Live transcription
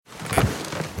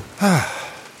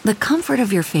The comfort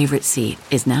of your favorite seat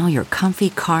is now your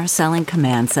comfy car selling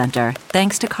command center,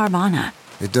 thanks to Carvana.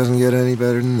 It doesn't get any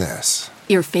better than this.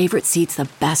 Your favorite seat's the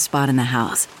best spot in the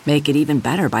house. Make it even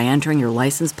better by entering your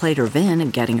license plate or VIN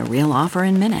and getting a real offer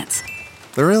in minutes.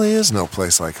 There really is no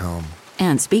place like home.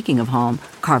 And speaking of home,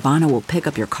 Carvana will pick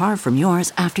up your car from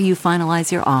yours after you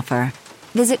finalize your offer.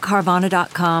 Visit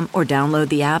Carvana.com or download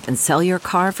the app and sell your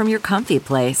car from your comfy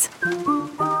place.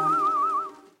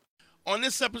 On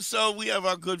this episode, we have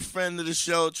our good friend of the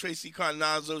show, Tracey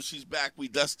Carnazzo. She's back. We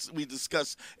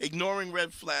discuss ignoring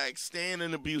red flags, staying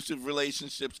in abusive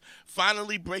relationships,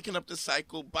 finally breaking up the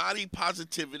cycle, body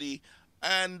positivity,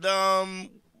 and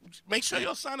make sure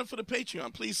y'all sign up for the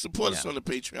Patreon. Please support us on the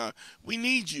Patreon. We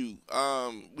need you.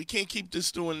 We can't keep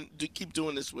doing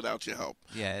this without your help.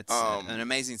 Yeah, it's an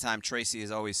amazing time. Tracey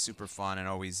is always super fun and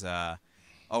always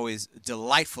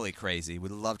delightfully crazy. We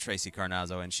love Tracey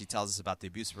Carnazzo, and she tells us about the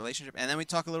abusive relationship. And then we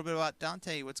talk a little bit about,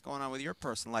 Dante, what's going on with your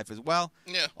personal life as well.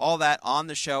 Yeah. All that on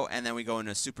the show, and then we go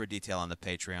into super detail on the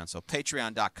Patreon. So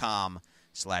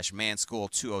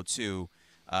patreon.com/manschool202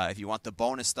 if you want the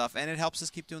bonus stuff, and it helps us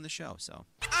keep doing the show. So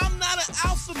I'm not an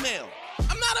alpha male.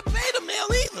 I'm not a beta male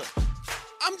either.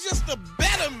 I'm just a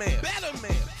better man.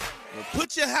 Well,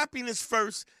 put your happiness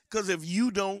first, because if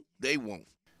you don't, they won't.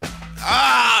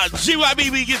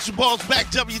 GYBB, get your balls back.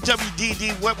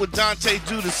 WWDD, What Would Dante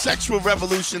Do? The sexual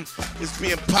revolution is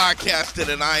being podcasted,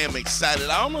 and I am excited.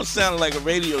 I almost sounded like a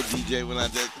radio DJ when I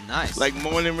did. Nice. Like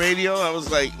morning radio. I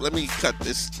was like, let me cut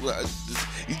this.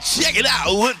 Check it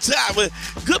out one time.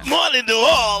 Good morning to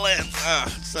all. And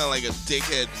sound like a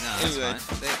dickhead. No, that's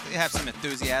fine. They have some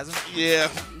enthusiasm. Yeah.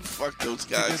 Fuck those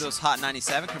guys. You do those Hot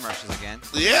 97 commercials again.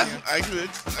 Yeah, I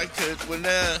could. When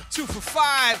 2 for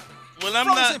 $5. When I'm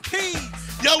Frozen not, peas.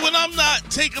 when I'm not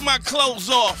taking my clothes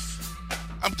off,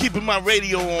 I'm keeping my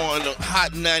radio on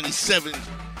Hot 97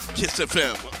 Kiss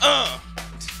FM.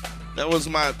 That was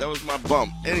my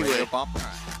bump. Anyway, Radio bump. All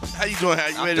right. how you doing?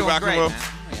 You ready to rock great, and roll? Man.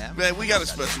 Yeah. Man, we got a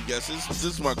special guest. This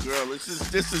is my girl.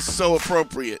 This is so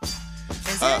appropriate. Is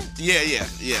it? Yeah.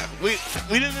 We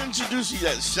didn't introduce you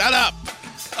yet. Shut up.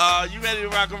 You ready to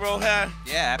rock and roll, Harry?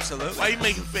 Yeah, absolutely. Why you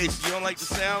making faces? You don't like the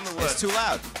sound or what?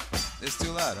 It's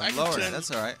too loud. I'm lowering it. That's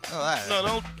all right. Oh, all right.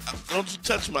 No, don't you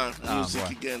touch my music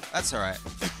boy. again. That's all right.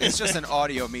 It's just an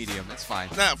audio medium. It's fine.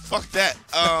 Nah, fuck that.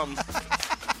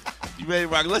 You ready to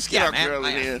rock? Let's get our girl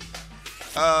in here.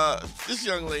 This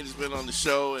young lady's been on the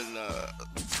show and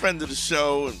friend of the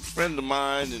show and friend of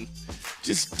mine and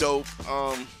just dope.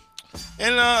 And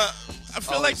I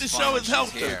feel like the show has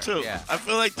helped her too. Yeah. I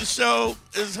feel like the show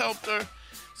has helped her.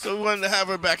 So we wanted to have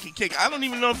her back and kick. I don't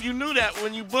even know if you knew that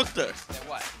when you booked her.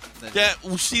 What? That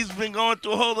she's been going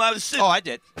through a whole lot of shit. Oh, I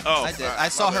did. Oh, I did. right, I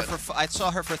saw her for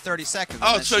 30 seconds.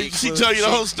 Oh, so she told you the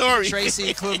whole story.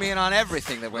 Tracey clued me in on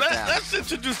everything that went down. Let's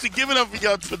introduce it. Give it up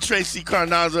for Tracey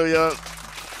Carnazzo, yo.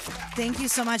 Thank you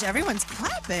so much. Everyone's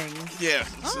clapping. Yeah,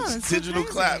 it's digital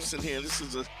so claps in here. This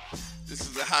is a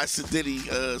high sedity.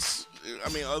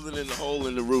 Other than the hole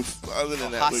in the roof. Other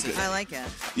than that, we're good. I like it.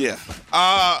 Yeah.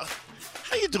 How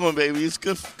you doing, baby? It's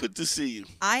good to see you.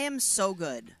 I am so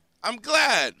good. I'm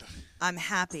glad. I'm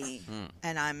happy,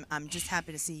 and I'm just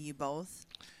happy to see you both.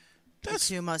 The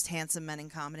two most handsome men in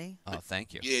comedy. Oh,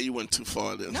 thank you. Yeah, you went too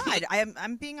far there. No,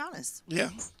 I'm being honest. Yeah.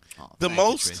 Oh, the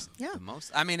most? Yeah. The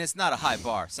most? I mean, it's not a high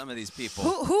bar. Some of these people.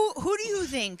 Who do you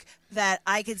think that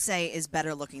I could say is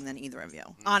better looking than either of you?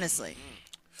 Honestly.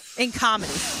 In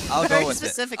comedy. I'll Very go with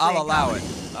specifically it. I'll allow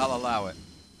it.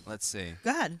 Let's see.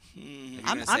 Go ahead.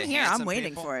 I'm here. I'm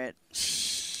waiting for it.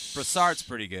 Broussard's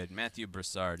pretty good. Matthew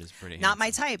Broussard is pretty handsome. Not my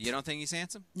type. You don't think he's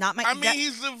handsome? Not my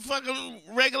he's a fucking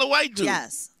regular white dude.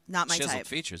 Yes. Not my Chiseled type.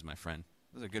 features, my friend.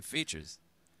 Those are good features.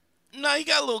 No, he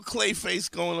got a little clay face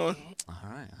going on. All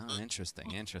right. Oh, interesting.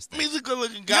 I mean, he's a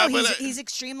good-looking guy. No, but he's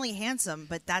extremely handsome,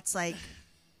 but that's like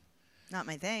not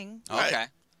my thing. Okay.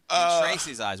 In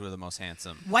Tracey's eyes were the most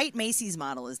handsome. White Macy's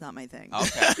model is not my thing.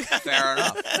 Okay. Fair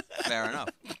enough.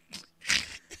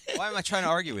 Why am I trying to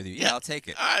argue with you? Yeah, I'll take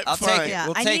it. Right, I'll fine. take it. Yeah,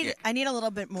 We'll take it. I need a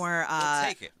little bit more We'll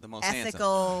take it. The most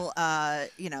ethical,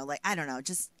 like, I don't know,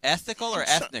 just ethnical or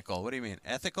ethnical? What do you mean?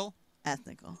 Ethical?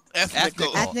 ethnical.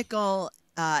 Ethnical.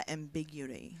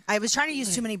 Ambiguity. I was trying to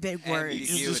use too many big words.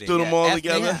 You just threw them all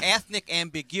together? Ethnic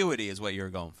ambiguity is what you're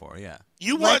going for, yeah.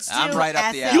 I'm right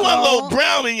up the alley. You want a little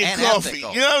brown in your And coffee.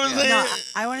 ethical. You know what I'm saying? No,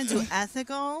 I want to do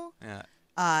ethical.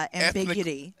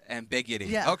 Ambiguity. Ambiguity.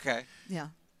 Yeah. Okay. Yeah.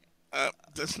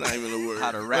 That's not even a word.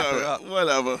 How to wrap it up.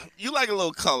 Whatever. You like a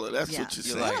little color. That's Yeah. what you're A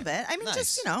saying. little bit. I mean, Nice.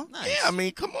 just, Nice. Yeah, I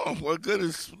mean, come on. What good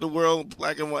is the world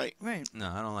black and white? Right. No,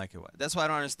 I don't like it. That's why I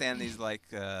don't understand these like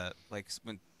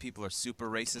when people are super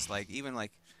racist. Like even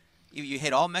like You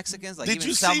hate all Mexicans? Like Did even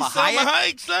you Selma see Selma Hayek?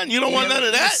 Hayek, son? You don't want none of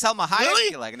Even that? Selma Hayek?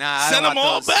 Really? You're like, nah, I Send don't them want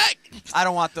all those. back. I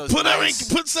don't want those. Put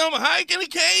nice. Selma Hayek in a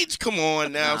cage. Come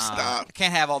on now, Nah, stop. I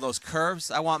can't have all those curves.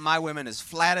 I want my women as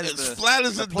flat as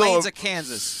the plains dog. of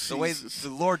Kansas, the way the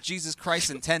Lord Jesus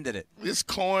Christ intended it. There's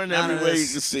corn None of everywhere you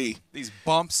this. can see. These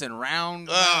bumps and round.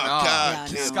 Oh, God. Yeah,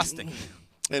 no. disgusting.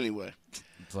 Anyway.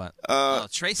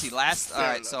 But Tracey last. All fair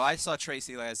right, enough. so I saw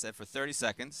Tracey, like I said, for 30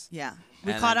 seconds. Yeah.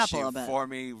 We And caught then up she a little bit. informed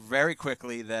me very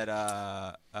quickly that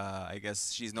I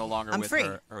guess she's no longer I'm with free.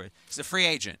 her. She's a free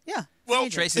agent. Yeah. Well,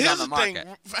 Tracy's here's on the thing.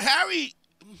 market. For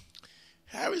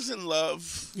Harry's in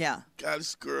love. Yeah. Got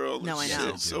his girl. No, and I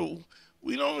know. shit, so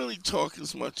we don't really talk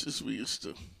as much as we used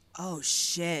to. Oh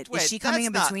shit! Wait, Is she coming that's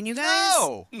in not- between you guys?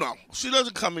 No. No, she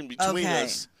doesn't come in between Okay.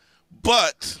 us.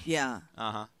 But Yeah.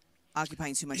 Uh-huh.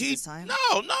 Occupying too much of he his time.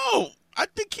 no. I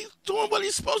think he's doing what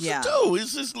he's supposed Yeah. to do.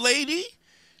 He's this lady.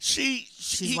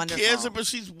 He wonderful. cares about.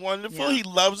 She's wonderful. Yeah. He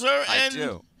loves her. I and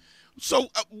do. So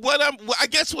I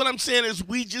guess what I'm saying is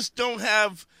we just don't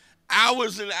have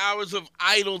hours and hours of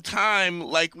idle time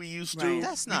like we used to. Right.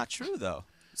 That's not true, though.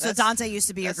 So Dante used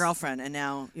to be your girlfriend, and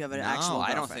now you have an No, actual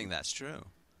girlfriend. I don't think that's true.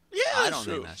 Yeah, I that's don't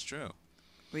true. think that's true.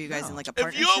 Were you guys No. in like a If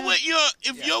partnership?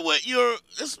 you're with your,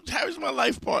 Harry's my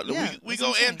life partner. Yeah, we that's go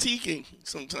what I'm antiquing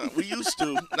sometimes. We used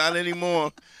to, not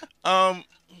anymore.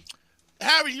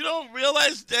 Harry, you don't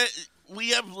realize that we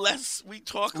have less. We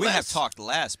talk We less. have talked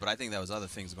less, but I think there was other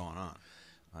things going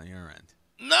on your end.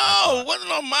 No, it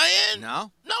wasn't on my end.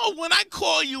 No? No, when I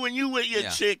call you and you with your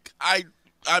Yeah. chick, I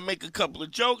make a couple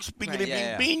of jokes, bing, Right. bing,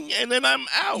 Yeah, bing, and then I'm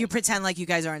out. You pretend like you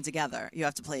guys aren't together. You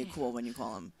have to play it cool when you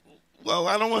call him. Well,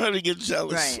 I don't want her to get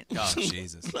jealous. Right. Oh,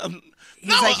 Jesus. He's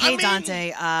No, like, hey, I mean,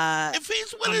 Dante. If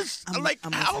he's with his, I'm like,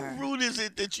 with how her. rude is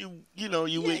it that you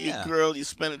with Yeah. your girl, you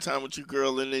spending time with your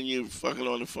girl, and then you fucking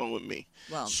on the phone with me?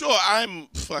 Well- sure, I'm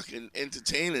fucking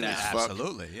entertaining as fuck,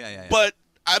 Absolutely. Yeah. but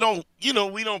I don't,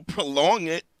 we don't prolong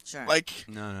it. Sure. Like,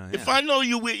 No, if I know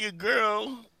you with your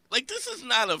girl, like, this is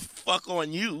not a fuck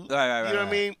on you. Right, you know what I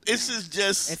right. mean? This is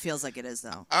just, it feels like it is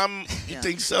though. you Yeah.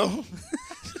 think so?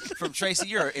 From Tracey,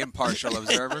 you're an impartial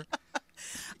observer.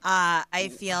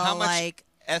 I feel How much like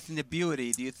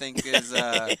ethnicity do you think is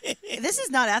this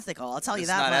is not ethical. I'll tell you it's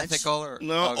that not much. ethical? Or,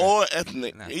 No, okay. or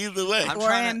ethnic. No. Either way. I'm Or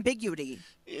trying to- ambiguity.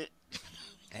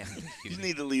 You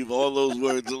need to leave all those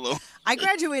words alone. I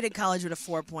graduated college with a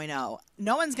 4.0.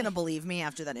 No one's gonna believe me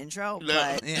after that intro, No.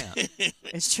 but Yeah,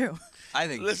 it's true. I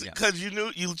think. Listen, yeah. because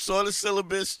you saw the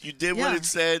syllabus, you did what Yeah, it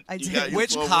said. I you did. got your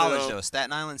Which 4.0. college though?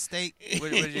 Staten Island State? Where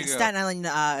did you go? Staten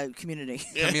Island Community.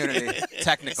 Community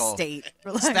Technical. State.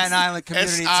 Relax. Staten Island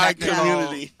Community SI Technical.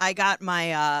 Community. I got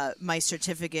my my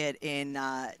certificate in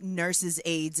nurses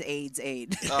AIDS.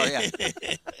 Oh yeah.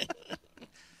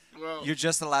 Well, You're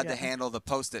just allowed to Yeah. handle the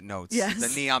Post-it notes. Yes. The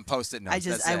neon Post-it notes.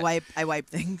 That's it. I wipe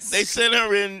things. they sent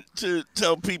her in to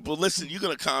tell people, listen, you're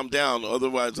going to calm down,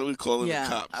 otherwise we calling Yeah, the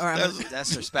cops. or I'm-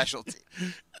 That's her specialty.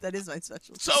 That is my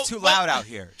special. so, It's too loud out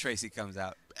here. Tracy comes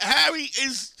out. Harry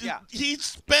is, Yeah. he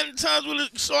spent times with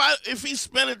it. So if he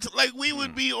spent it, like we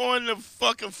would be on the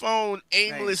fucking phone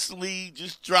aimlessly,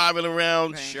 just driving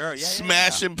around, Right. Sure, yeah.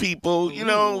 smashing people,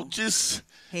 just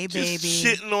Hey, just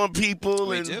baby. shitting on people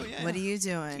We and do, yeah. What are you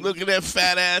doing? looking at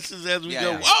fat asses as we Yeah,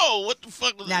 go. yeah. Whoa, what the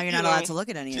fuck was now it? you're not allowed to look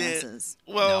at any yeah. asses.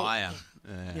 Well, No, I am.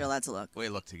 You're allowed to look. We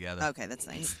look together. Okay, that's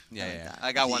nice. Yeah, I like yeah. that.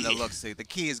 I got one that looks. The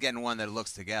key is getting one that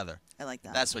looks together. I like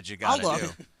that. That's what you I'll got to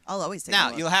look. do. I'll always take a Now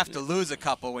look. you'll have to lose a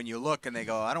couple when you look, and they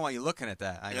go, "I don't want you looking at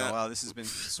that." I Yeah. go, "Well, this has been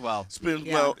swell. it's been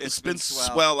Yeah. it's been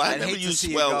swell. swell. I I'd never hate to used see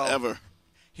you swell go. ever.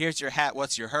 Here's your hat.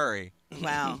 What's your hurry?"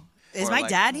 Wow. Is Or my like-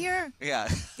 dad here? Yeah.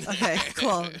 Okay,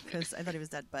 cool. Because I thought he was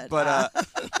dead, but. But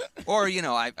or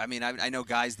I mean, I know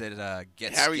guys that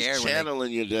get Harry's scared when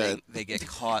channeling your dad. they get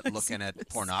caught looking at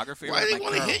pornography. Why or do my they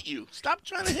want to girl. hit you? Stop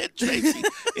trying to hit Tracy.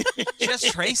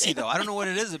 Just Tracy though. I don't know what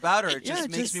it is about her. It Yeah, just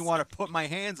makes just- me want to put my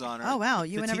hands on her. Oh, wow,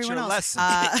 you to and teach everyone her a else.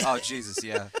 lesson. Oh Jesus,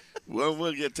 yeah. well,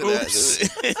 we'll get to Oops.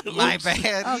 that. My Oops.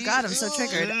 bad. Oh, God, I'm so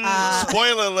triggered.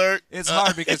 Spoiler alert. It's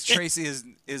hard because Tracy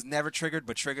is never triggered,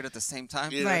 but triggered at the same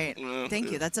time. Yeah. Right. Yeah.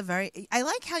 Thank you. That's a very. I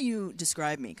like how you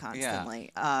describe me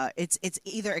constantly. It's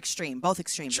either extreme, both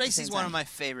extremes. at the Tracy's same one time. of my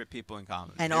favorite people in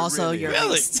comedy. And It also really your is.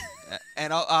 Really? least.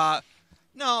 And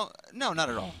no, not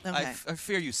at all. Okay. I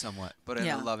fear you somewhat, but in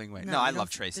Yeah. a loving way. No, No, I no, love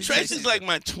Tracy. Tracy's like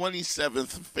my 27th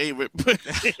favorite.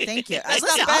 Thank you. That's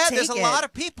Listen, not I'll bad. take There's a it. lot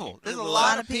of people. There's a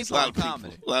lot of people in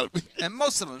comedy, A lot of people. and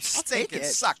most of them stink take and it.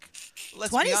 suck.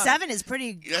 Let's be honest. 27 is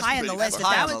pretty That's high on the pretty list. If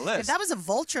high that, on the was, list. if that was a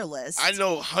vulture list, I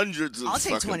know hundreds of I'll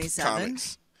take fucking 27.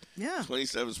 comics. yeah.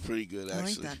 27 is pretty good, I like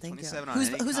actually. that. Thank 27 you. on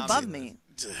any Who's comedy above me?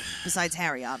 Besides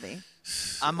Harry, Avi.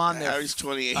 I'm on there. Harry's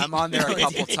 28. I'm on there a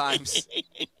couple times.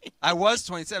 I was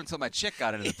 27 until my chick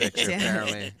got into the picture,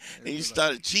 apparently. And you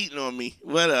started cheating on me.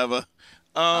 Whatever.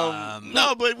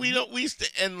 No, but we don't. We used to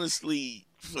endlessly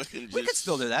fucking. We could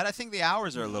still do that. I think the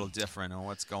hours are a little different on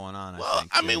what's going on. Well,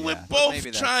 I mean, we're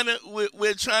both trying to.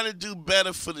 We're trying to do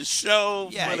better for the show.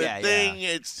 For the thing. Yeah.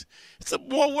 It's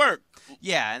more work.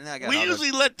 Yeah, and I got we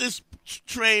usually let this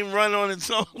train run on its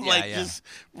own, just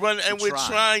run, and we're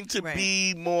trying to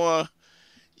be more.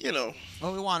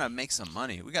 Well, we want to make some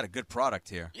money. We got a good product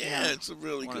here. Yeah, it's a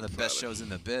really one good of the best shows in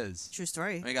the biz. True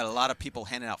story. We got a lot of people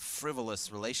handing out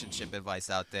frivolous relationship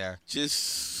advice out there.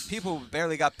 Just people who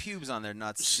barely got pubes on their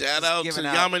nuts. Shout out to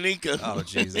Yamanika. Oh,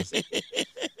 Jesus.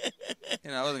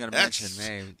 I wasn't going to mention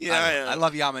me. Yeah, I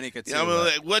love Yamanika,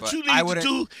 too. What you need to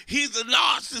do, he's a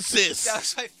narcissist.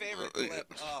 That's my favorite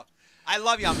clip. Oh. I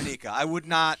love Yamanika.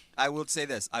 I will say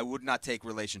this. I would not take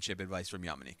relationship advice from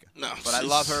Yamanika. No. But I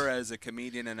love her as a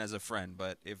comedian and as a friend.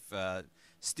 But if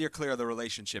steer clear of the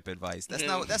relationship advice.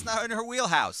 That's not in her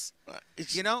wheelhouse.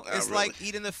 It's really. Like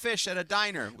eating the fish at a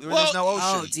diner where there's no ocean.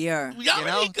 Oh, dear.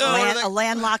 Yamanika. A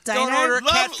landlocked diner? Don't order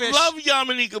catfish. Love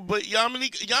Yamanika, but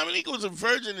Yamanika was a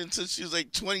virgin until she was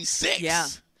like 26. Yeah.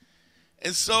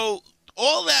 And so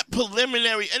all that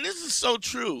preliminary, and this is so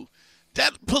true,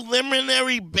 that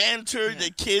preliminary banter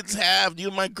that kids have,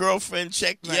 you my girlfriend,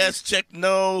 check yes, check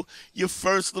no, your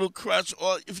first little crush,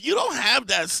 or if you don't have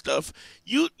that stuff,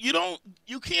 you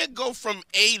can't go from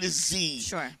A to Z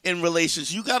in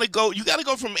relations. You gotta go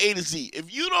from A to Z.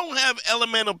 If you don't have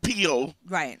elemental PO,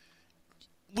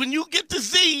 when you get to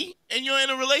Z and you're in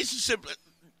a relationship.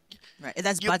 Right,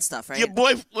 that's butt stuff, right? Your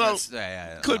boy,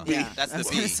 could be. Yeah. That's the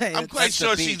B. I'm quite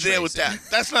sure she's there with that.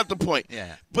 That's not the point.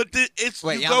 Yeah. But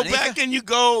you go back and you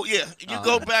go,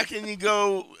 go back and you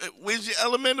go, where's your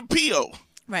elemental PO?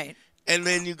 Right. And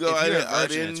then you go, if you're a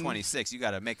virgin at 26, you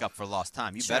got to make up for lost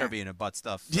time. You better be into butt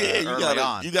stuff early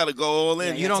on. You got to go all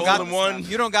in. You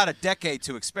don't got a decade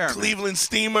to experiment. Cleveland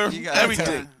steamer,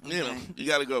 everything. You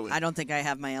got to go with. I don't think I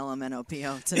have my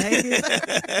LMNOPO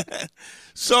today.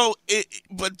 So,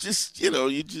 but just you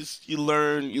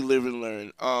learn, you live and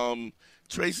learn.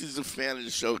 Tracy's a fan of the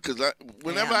show because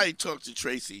whenever I talk to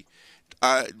Tracy,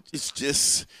 it's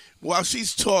just while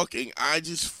she's talking, I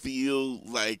just feel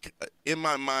like in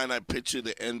my mind I picture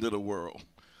the end of the world,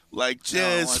 like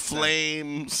just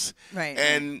flames,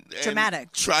 and dramatic,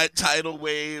 tidal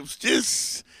waves,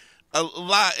 just a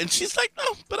lot. And she's like, "No,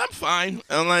 but I'm fine."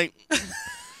 And I'm like.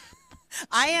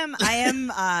 I am.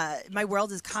 My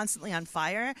world is constantly on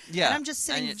fire. Yeah, and I'm just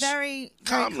sitting very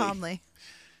calmly.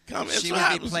 She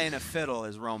would be playing a fiddle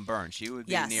as Rome Byrne. She would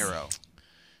be Nero.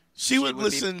 She would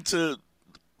listen to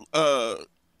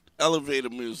elevator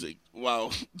music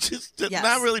while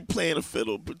not really playing a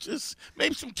fiddle, but just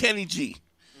maybe some Kenny G.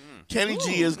 Kenny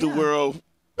G is the world.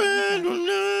 You're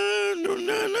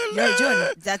doing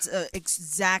that's an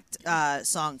exact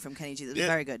song from Kenny G. That's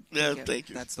very good. Thank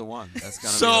you. That's the one. That's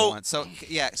gonna be the one. So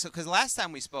because last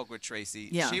time we spoke with Tracy,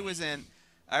 she was in.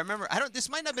 I remember. This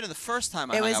might not have been the first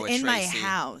time I hung out with Tracy. It was in my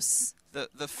house.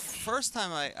 The first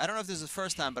time I don't know if this is the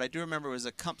first time, but I do remember it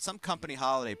was some company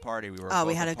holiday party we were.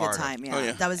 We had a good time.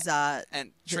 Yeah. That was.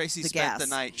 And Tracy spent the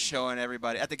night showing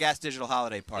everybody at the Gas Digital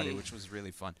holiday party, which was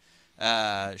really fun.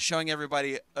 Showing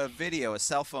everybody a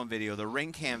cell phone video, the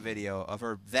ring cam video of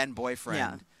her then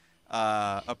boyfriend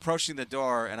approaching the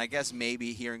door, and I guess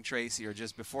maybe hearing Tracy or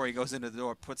just before he goes into the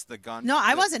door puts the gun. No,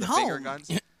 I wasn't home. Finger guns.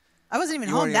 I wasn't even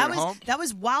home. That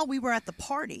was while we were at the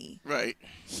party. Right.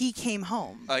 He came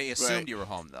home. Oh, he assumed you were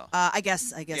home though. I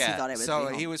guess he thought I was. So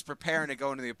he was preparing to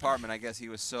go into the apartment. I guess he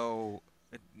was so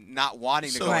not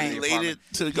wanting to go into the apartment.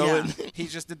 To go in. He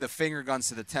just did the finger guns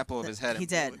to the temple of his head. He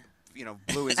did.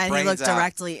 Blew his brains out. And he looked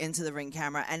directly into the ring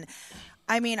camera. And,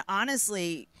 I mean,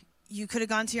 honestly, you could have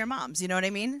gone to your mom's. You know what I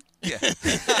mean? Yeah.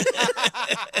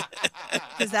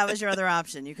 Because that was your other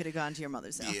option. You could have gone to your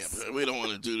mother's house. Yeah, but we don't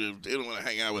want to they don't want to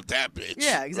hang out with that bitch.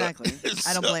 Yeah, exactly.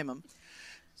 I don't blame him.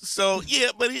 So,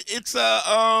 but it's,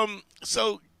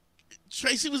 so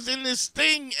Tracy was in this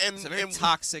thing. And it's a very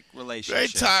toxic relationship. Very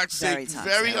toxic,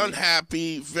 very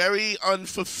unhappy, very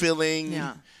unfulfilling.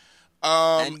 Yeah.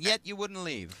 And yet you wouldn't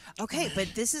leave. Okay, but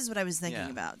this is what I was thinking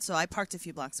about. So I parked a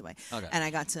few blocks away, and I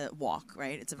got to walk,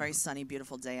 right? It's a very sunny,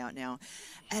 beautiful day out now.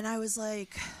 And I was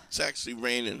like... It's actually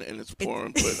raining and it's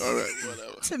pouring, but all right,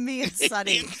 whatever. To me, it's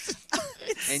sunny.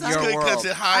 In your world.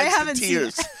 It hides the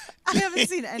tears. I haven't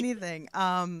seen anything.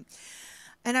 And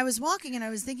I was walking, and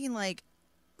I was thinking, like,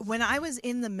 when I was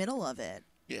in the middle of it,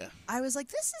 I was like,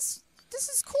 this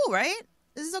is cool, right?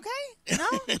 This is okay, you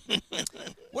know?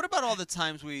 What about all the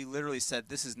times we literally said,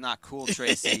 "This is not cool,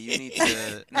 Tracy. You need to not do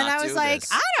this." And I was like,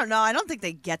 I don't know. I don't think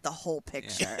they get the whole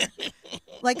picture.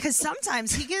 Like, because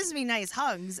sometimes he gives me nice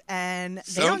hugs, and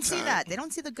they don't see that. They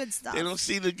don't see the good stuff. They don't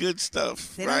see the good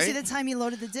stuff. They don't see the time he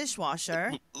loaded the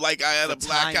dishwasher. Like I had a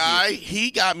black eye.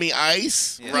 He got me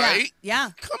ice, right?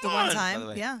 Yeah. Come the on. one time. By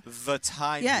the way, Yeah. the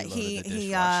time. Yeah, you loaded the he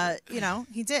dishwasher. you know,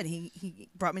 he did. He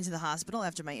brought me to the hospital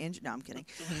after my injury. No, I'm kidding.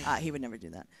 He would never do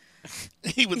that.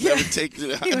 He would never take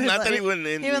it out. Not that he wouldn't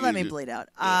injure He would let me you. bleed out.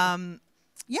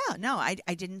 Yeah, no, I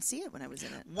didn't see it when I was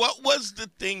in it. What was the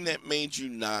thing that made you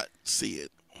not see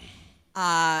it?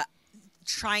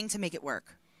 Trying to make it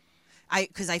work.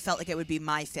 Because I felt like it would be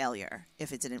my failure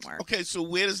if it didn't work. Okay, so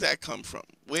where does that come from?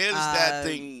 Where does that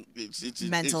thing?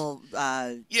 Mental.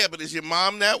 Yeah, but is your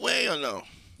mom that way or no?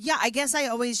 Yeah, I guess I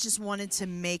always just wanted to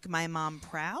make my mom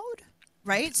proud,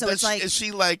 right? So it's like, is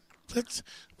she like,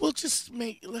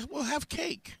 we'll have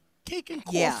cake and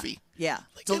coffee. Yeah.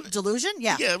 Like, delusion?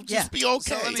 Yeah. Yeah, just be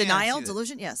okay. So let me Denial, ask you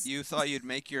delusion, yes. You thought you'd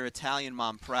make your Italian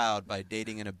mom proud by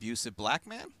dating an abusive black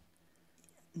man?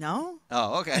 No?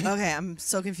 Oh, okay. Okay, I'm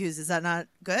so confused. Is that not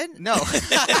good? No.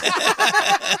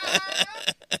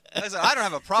 Listen, I don't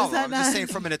have a problem. I'm just saying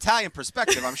from an Italian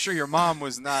perspective, I'm sure your mom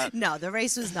was not. No, the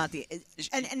race was not the.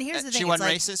 And here's the thing. She it's wasn't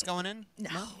like, racist going in? No.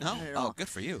 No? Not at all. Oh, good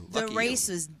for you. The Lucky race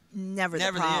you. was never the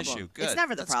Never problem. the issue. It's Good.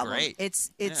 never the That's problem. great.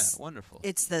 It's Yeah, wonderful.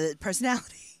 It's the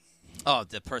personality. Oh,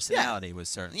 the personality was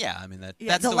certain. Yeah, I mean that's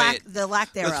the the lack way. the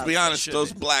lack thereof. Let's be honest, should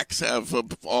those be. blacks have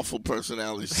awful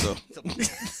personalities. So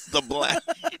the black.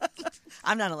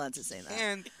 I'm not allowed to say that.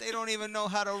 And they don't even know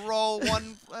how to roll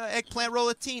one eggplant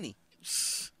rollatini.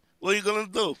 What are you gonna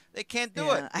do? They can't do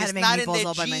Yeah, it. I had to It's make not in meatballs their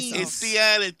all by genes. myself. It's the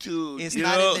attitude. It's you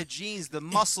not know? in the genes. The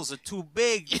muscles are too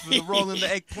big for the rolling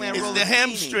the eggplant It's rollatini. the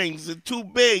hamstrings are too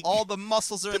big. All the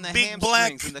muscles are the in the big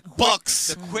black hamstrings and the quick, bucks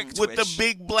the quick with the twitch.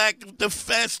 big black, the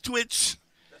fast twitch.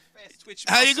 Fast twitch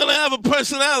How you muscle. gonna have a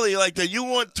personality like that? You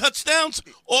want touchdowns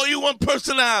or you want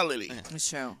personality? It's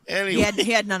true. Anyway.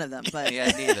 He had none of them, but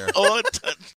Yeah, neither. Or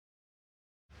touch.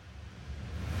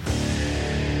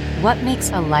 What makes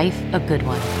a life a good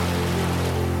one?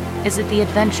 Is it the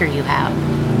adventure you have?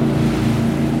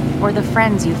 Or the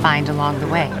friends you find along the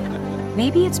way?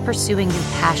 Maybe it's pursuing your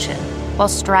passion while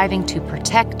striving to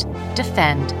protect,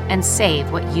 defend, and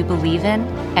save what you believe in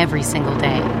every single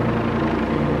day.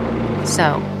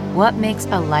 So, what makes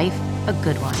a life a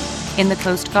good one? In the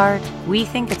Coast Guard, we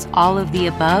think it's all of the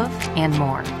above and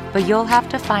more, but you'll have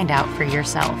to find out for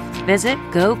yourself. Visit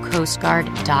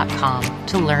gocoastguard.com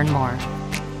to learn more.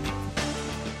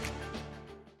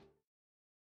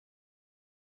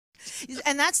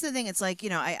 and that's the thing. It's like,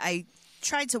 I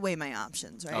tried to weigh my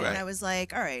options, right? Okay. And I was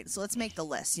like, all right, so let's make the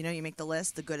list. You make the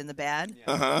list, the good and the bad.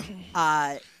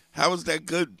 Uh-huh. How was that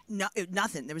good? No,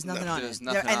 nothing. There was nothing on There's it.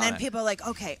 nothing and on then it. people are like,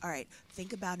 okay, all right,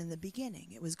 think about in the beginning.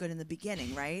 It was good in the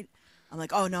beginning, right? I'm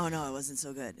like, oh, no, it wasn't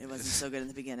so good. It wasn't so good in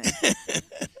the beginning.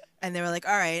 And they were like,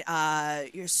 all right,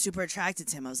 you're super attracted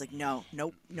to him. I was like, nope,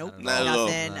 Not at all.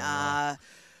 nothing.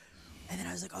 And then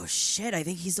I was like, oh, shit, I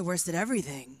think he's the worst at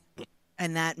everything.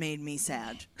 And that made me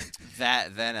sad.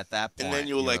 Then at that point. And then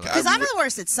you were like, Because I'm the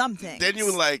worst at some things. Then you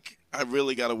were like, I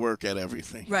really got to work at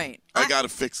everything. Right. I got to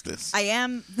fix this. I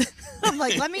am. I'm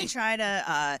like, let me try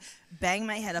to bang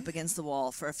my head up against the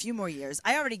wall for a few more years.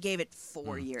 I already gave it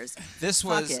 4 years. This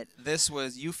Fuck was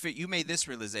it. you made this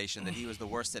realization that he was the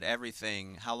worst at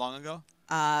everything. How long ago?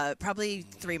 Probably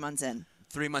 3 months in.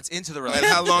 3 months into the And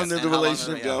relationship. how long did And the how long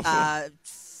relationship go for?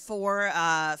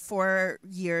 4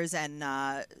 years and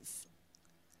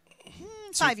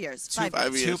 5 years. 5 5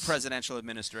 years. years. 2 presidential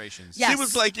administrations. Yeah. She Yes.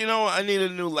 was like, I need a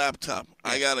new laptop.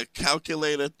 I got a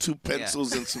calculator, 2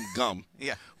 pencils, and some gum.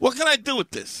 Yeah. What can I do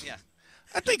with this? Yeah.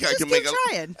 I think I Just can keep make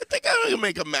trying. I think I can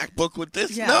make a MacBook with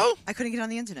this. Yeah. No? I couldn't get on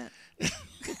the internet.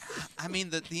 I mean,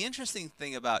 the interesting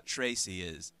thing about Tracy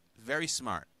is very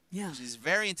smart. Yeah. She's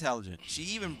very intelligent. She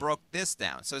even broke this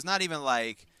down. So it's not even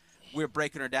like we're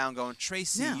breaking her down going,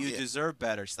 Tracy, Yeah. you Yeah. deserve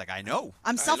better. She's like, I know.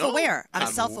 I'm self-aware. I'm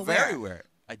self-aware. Very aware.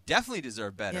 I definitely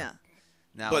deserve better. Yeah.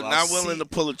 Now, But I'll not willing see- to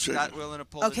pull a trigger. Not willing to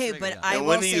pull the Okay, trigger. but yeah. I And will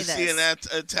when do say you see this.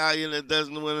 an Italian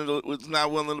that was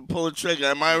not willing to pull a trigger?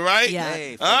 Am I right? Yeah.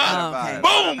 Hey, Ah, forget Oh, about okay. it.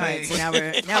 Boom! All right,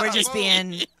 so now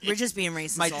we're just being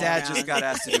racist. My all dad around. just got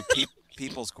asked to do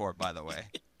People's Court, by the way,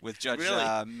 with Judge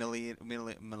Really? Millie. Oh,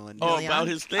 Million? about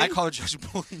his thing? I call her Judge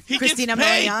Millie. He Christina gets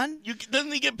paid. Milian?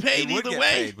 Doesn't he get He paid would either get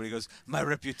way? paid, but he goes, my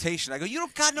reputation. I go, you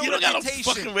don't got no You don't got no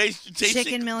reputation. fucking reputation.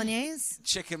 Chicken Milanese?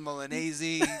 Chicken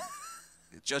Milanese,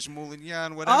 Judge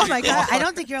Moulignan, whatever. Oh my you God! call I her.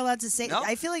 don't think you're allowed to say. No?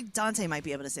 I feel like Dante might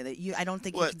be able to say that. I don't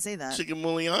think you What? can say that. Chicken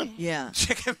Moulion? Yeah.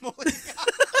 Chicken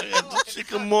Moulignan.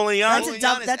 Chicken mouillon.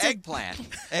 That's a eggplant.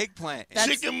 Eggplant.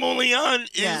 Chicken mouillon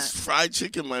Yeah. is fried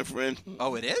chicken, my friend.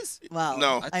 Oh, it is? Well,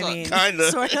 No. I mean,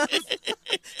 Kinda. sort of.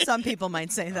 Some people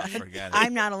might say that. forget it.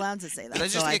 I'm not allowed to say that. Did I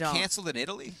just so I get don't. canceled in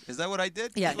Italy? Is that what I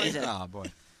did? Yeah, you did. Oh, boy.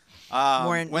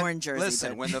 More in Jersey. Listen,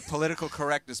 but- when the political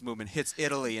correctness movement hits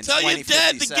Italy in Tell your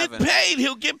dad to 2057, get paid.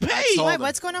 He'll get I paid. told Wait, him,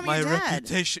 what's going on with my your dad?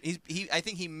 reputation. I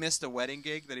think he missed a wedding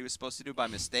gig that he was supposed to do by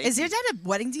mistake. Is your dad a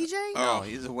wedding DJ? No,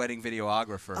 he's a wedding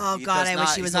videographer. Oh, He God, does I wish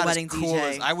not- he was he's a not as wedding cool DJ.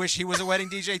 as- I wish he was a wedding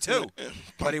DJ too,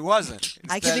 but he wasn't.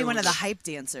 I could Instead, be it one of was the hype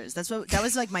dancers. That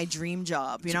was like my dream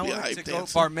job. You know, be a hype to go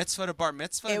dancer. bar mitzvah to bar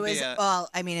mitzvah. it and was. be a- Well,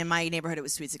 I mean, in my neighborhood, it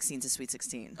was Sweet 16 to Sweet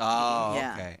 16. oh,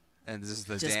 yeah. okay. And this is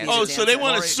the Just dance. be a Oh, so they dancer.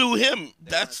 want to Or- sue him. They wanna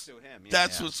That's sue him. Yeah,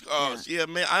 that's yeah. what's. Oh, yeah,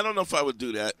 man. I don't know if I would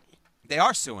do that. They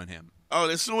are suing him. Oh,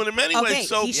 they're suing him anyway. Okay,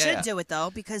 so he should Yeah. do it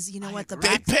though because you know what the they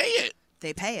rap- pay it.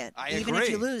 they pay it. I Even agree. if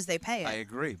you lose, they pay it. I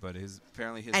agree, but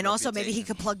apparently his and also maybe he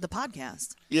reputation- could plug the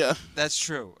podcast. Yeah, That's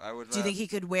true. I would. Do you think he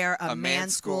could wear a man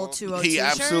school 202 he shirt?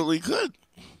 absolutely could.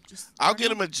 Just I'll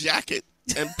get him a jacket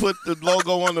and put the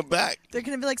logo on the back. They're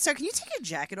gonna be like, "Sir, can you take your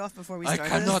jacket off before we I start?"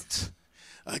 cannot.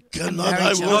 I cannot. very I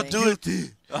will chilly. not do it. Guilty.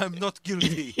 I'm not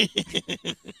guilty.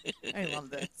 I love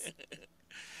this.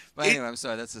 But anyway, I'm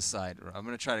sorry. That's a side. I'm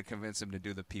gonna try to convince him to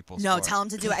do the people's. No, Tour. tell him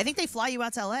to do it. I think they fly you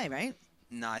out to LA, right?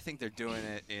 No, I think they're doing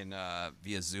it in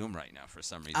via Zoom right now for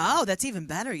some reason. Oh, that's even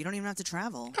better. You don't even have to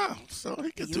travel. Oh, so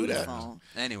he could do that. Beautiful.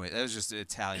 Anyway, that was just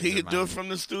Italian. He could do it from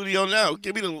the studio now.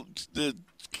 Give me the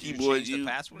keyboard. change the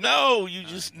password? No, you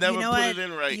just never you know put what it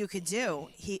in right. you could do?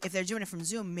 If they're doing it from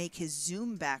Zoom, make his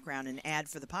Zoom background an ad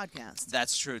for the podcast.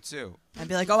 That's true too. And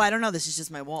be like, "Oh, I don't know. This is just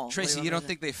my wall." What do Tracy, want you me don't to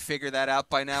think they figured that out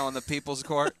by now on the People's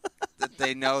Court? That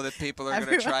they know that people are going to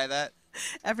Everyone- try that? do?"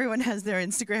 Everyone has their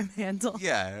Instagram handle.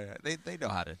 Yeah, they know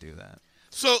how to do that.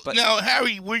 So But- now,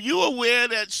 Harry, were you aware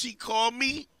that she called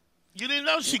me? You didn't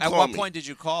know she At called what me. point did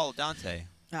you call Dante?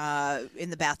 In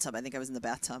the bathtub. I think I was in the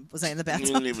bathtub. Was I in the You bathtub?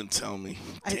 didn't even tell me.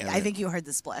 I Damn I it. think you heard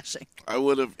the splashing. I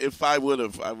would have. If I would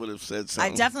have said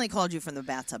something. I definitely called you from the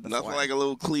bathtub before. Nothing like a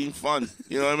little clean fun.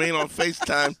 You know what I mean? On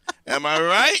FaceTime. Am I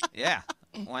right? Yeah.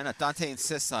 Why not? Dante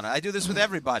insists on it. I do this with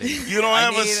everybody. You don't I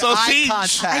have a need sausage? Eye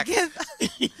contact. I give,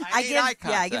 I need eye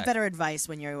yeah, I give contact. better advice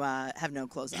when you have no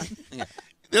clothes on. You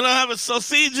don't have a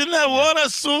sausage in that water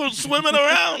swimming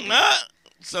around, huh?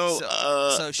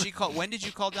 So she called. When did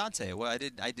you call Dante? Well,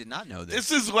 I did not know this.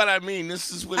 This is what I mean.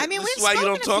 This is what. I mean, this is we've why you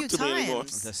don't spoken talk a to few me anymore.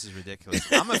 times. This is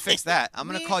ridiculous. I'm gonna fix that. I'm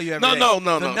gonna call you every No, day.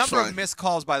 no, The it's number of fine. missed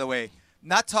calls, by the way.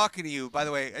 Not talking to you, by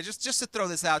the way. Just to throw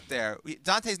this out there.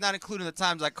 Dante's not including the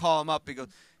times I call him up. He goes,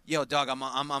 "Yo, Doug, I'm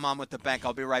on with the bank.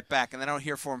 I'll be right back," and I don't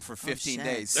hear from him for 15 shit.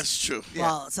 days. That's true.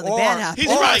 Well, so the Or- bad happened.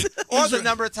 He's right. Or He's the right.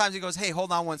 number of times he goes, "Hey,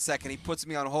 hold on one second." He puts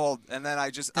me on hold, and then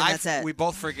that's it. we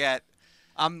both forget.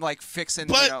 I'm like fixing.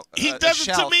 But he a does it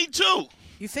to shelf. me too.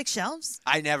 You fix shelves?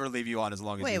 I never leave you on as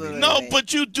long as Wait, you wait, leave wait. me. No, wait.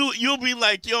 but you do. You'll be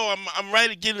like, "Yo, I'm right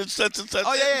again in such and such."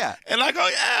 Oh, yeah, yeah. And I go,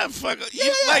 "Yeah, fuck it." Yeah,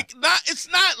 yeah. Like, not. It's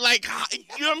not like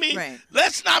you know what I mean. Right.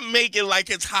 Let's not make it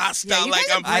like it's hostile. you like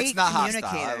guys I'm. are great It's not hostile.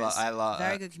 communicators. I love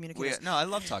Very good communicators. No, I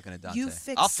love talking to Dante. You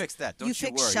fix. I'll fix that. Don't you you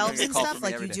fix worry. shelves You're and gonna call stuff from me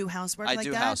like every you day. do housework I like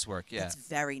do that. housework. Yeah. That's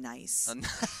very nice.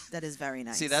 That is very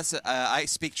nice. See, that's I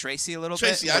speak Tracy a little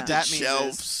Tracy, bit. I What do that means is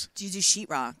shelves. Do you do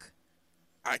sheetrock?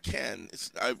 I can.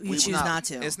 You choose not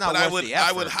to. It's not But worth the effort.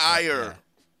 I would hire.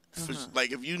 but, For,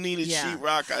 like if you needed Yeah.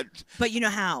 sheetrock, But you know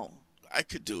how? I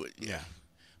could do it. Yeah.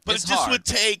 But It's it just hard. would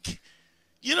take.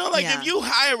 You know, like Yeah. if you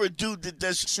hire a dude that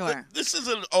does. Sure. This is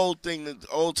an old thing that the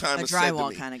old A timer said to drywall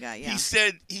me. kind of guy. Yeah. He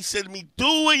said to me,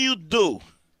 "Do what you do.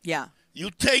 Yeah.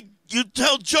 You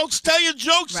tell jokes. Tell your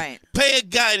jokes. Right. Pay a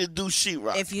guy to do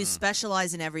sheetrock. If you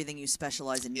specialize in everything, you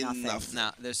specialize in nothing. nothing.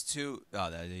 Now, there's two.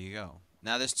 Oh, there you go.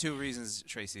 Now, there's two reasons,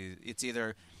 Tracy. It's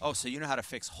either, so you know how to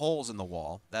fix holes in the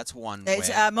wall. That's one It's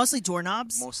way. mostly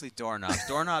doorknobs. Mostly doorknobs.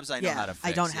 Doorknobs I know yeah, how to fix.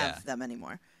 I don't yeah. have them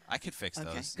anymore. I could fix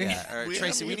Okay, those. good. Yeah. Or We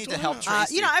Tracy, have we you need to doing help that?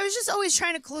 Tracy. I was just always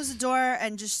trying to close the door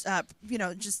and just,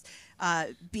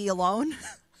 be alone.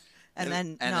 And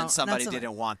then somebody not so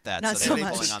didn't want that, not so so they were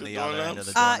much. pulling on the The other end of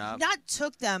the doorknobs? doorknob. Not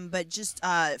took them, but just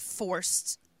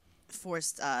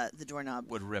forced the doorknob.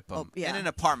 Would rip them. Oh, yeah. In an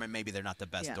apartment, maybe they're not the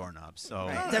best Yeah. doorknobs. So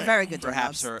Right. They're very good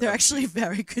Perhaps doorknobs. her- They're actually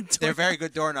very good doorknobs. they're very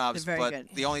good doorknobs, They're very but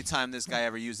good. the only time this guy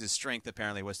ever used his strength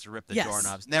apparently was to rip the Yes.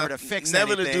 doorknobs. Never to fix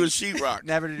Never anything. to do a sheetrock.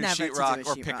 Never to do Never to do sheetrock a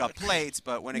or pick sheetrock. up plates,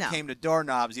 but when it No. came to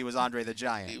doorknobs, he was Andre the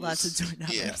Giant. Lots of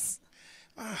doorknobs. Yeah.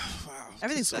 Wow.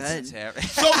 Everything's That's good. terrible.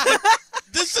 So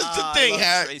this is the thing, I love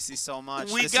Harry. Tracy so much.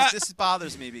 We This got-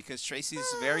 bothers me because Tracy's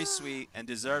very sweet and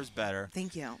deserves better.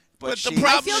 Thank you. But she, the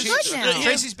problem I feel good now.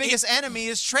 Tracy's biggest enemy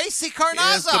is Tracy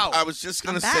Yes, Carnazzo. I was just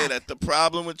going to I'm say back. that the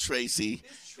problem with Tracy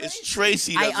is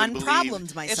Tracy I doesn't unproblemed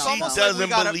believe. myself. It's almost though. like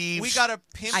doesn't we believe- got to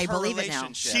pimp I her believe it now.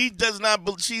 relationship. She does not.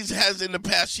 She has in the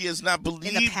past. She has not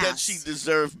believed that past. she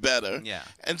deserved better. Yeah.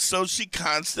 And so she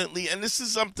constantly. And this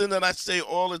is something that I say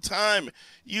all the time.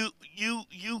 You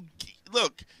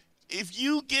look.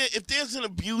 If there's an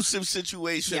abusive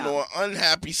situation Yeah. or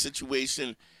unhappy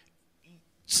situation,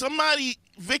 somebody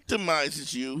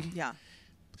victimizes you. Yeah.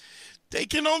 They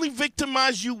can only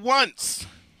victimize you once.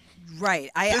 Right.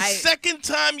 The second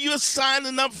time you're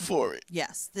signing up for it.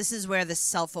 Yes, this is where the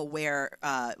self-aware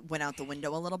went out the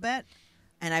window a little bit,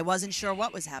 and I wasn't sure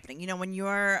what was happening. You know, when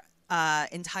your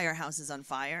entire house is on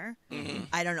fire,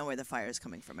 I don't know where the fire is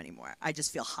coming from anymore. I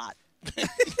just feel hot.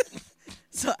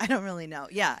 So I don't really know.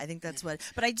 Yeah, I think that's what.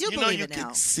 But I do You know believe you it now.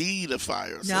 can see the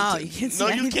fire. Or No, something. you can't see No,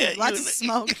 anything. you can't. Lots of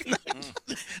smoke.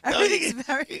 Everything's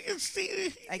very. You can see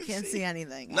it. I can't see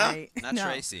anything. No, not no.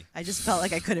 Tracy. I just felt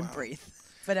like I couldn't breathe,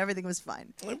 but everything was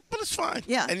fine. But it's fine.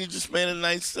 Yeah. And you just made a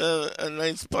nice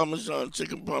parmesan,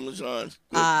 chicken parmesan.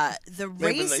 The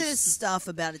Maybe racist nice. stuff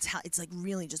about it's like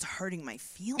really just hurting my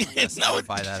feelings. I don't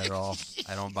buy that at all.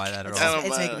 I don't buy that at I all. don't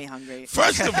It's mind making it. me hungry.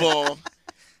 First of all,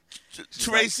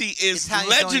 Tracy is Italians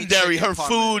don't eat legendary. chicken Her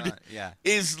parmesan. food Yeah.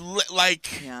 is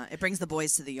like. Yeah, it brings the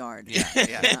boys to the yard.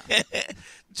 Yeah.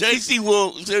 JC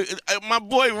will. My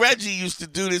boy Reggie used to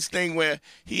do this thing where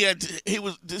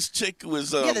this chick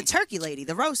was. Yeah, the turkey lady,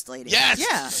 the roast lady. Yes,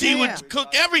 Yeah. she yeah, would yeah. cook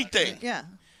everything. Yeah.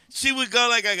 She would go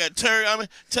like, I got turkey.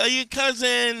 Tell your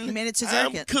cousin. You made it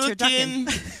I'm turducken. cooking.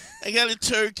 I got a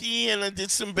turkey and I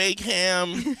did some baked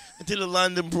ham. I did a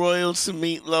London broil, some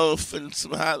meatloaf, and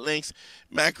some hot links,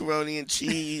 macaroni and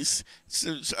cheese,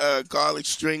 some garlic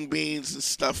string beans and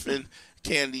stuffing,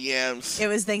 candy yams. It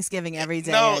was Thanksgiving every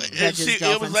day No, at Reg's it was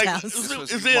girlfriend's like house. This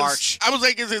was is it- March. I was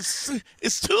like,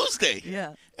 it's Tuesday.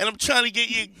 Yeah. And I'm trying to get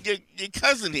your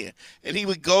cousin here, and he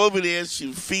would go over there. She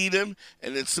would feed him,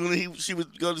 and then soon as he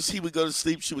would go to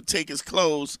sleep. She would take his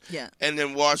clothes, Yeah. and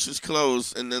then wash his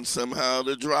clothes, and then somehow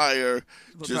the dryer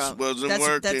just wasn't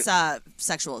working. That's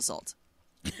sexual assault.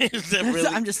 Is that really?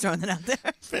 I'm just throwing that out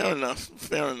there. Fair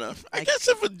enough. I guess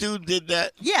if a dude did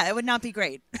that, Yeah, it would not be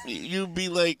great. you'd be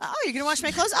like, Oh, you're gonna wash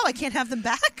my clothes? Oh, I can't have them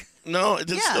back. no,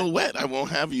 it's Yeah. still wet. I won't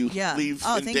have you Yeah. leave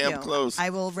oh, in thank damp you. clothes. I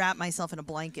will wrap myself in a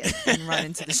blanket and run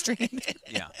into the street.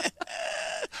 Yeah.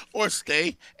 Or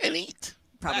stay and eat.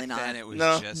 Probably Back not. then it was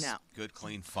No. just No. good,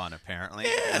 clean fun, apparently.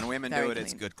 When women Very do it,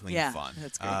 it's clean. good, clean Yeah, fun.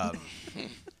 that's great.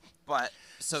 But,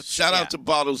 so Shout yeah. out to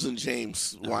Bottles and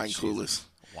James wine Jesus. coolers.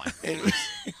 Wine. And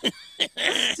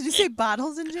Did you say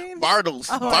Bottles and James? Bartles.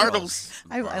 Oh. Bartles.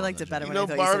 I liked it better You when know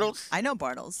I thought you said. Bartles? I know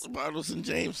Bartles. Bartles and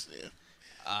James.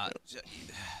 Yeah.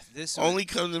 This was- Only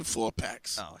comes in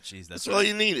 4-packs. Oh, jeez, That's all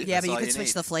you needed. Yeah, That's but you all can you switch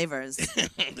need. the flavors.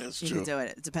 That's You true. can do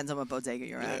it. It depends on what bodega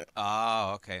you're at.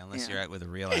 Oh, okay. Unless Yeah. you're at with a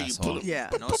real Yeah, you asshole. put it- Yeah.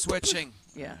 No switching.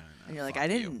 Yeah. And you're like, fuck I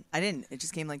you. didn't. It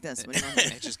just came like this. What do you want me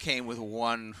to It just came with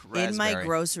one do? raspberry. In my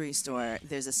grocery store,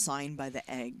 there's a sign by the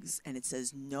eggs, and it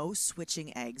says, "No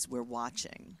switching eggs. We're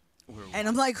watching." And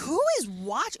I'm like, who is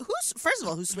watching? First of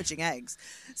all, who's switching eggs?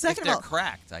 If Second they're of all,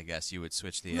 cracked, I guess you would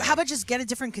switch the. how about just get a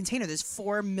different container? There's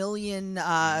 4 million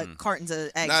cartons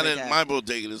of eggs. Not right in there. my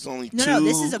bodega. There's only No, two. no,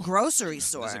 this is a grocery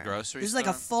store. This is a grocery This is like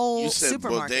a store? full You said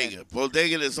supermarket. bodega.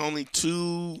 Bodega, there's only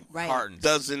 2 Right. cartons.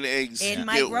 dozen eggs. In You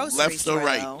my get grocery left store, or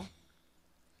right. though,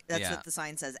 that's Yeah. what the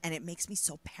sign says, and it makes me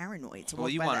so paranoid. To Well,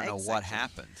 walk you by want the to know egg what section.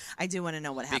 happened I do want to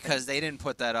know what happened because they didn't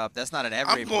put that up. That's not at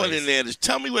every I'm going place. in there. To,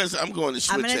 tell me where I'm going to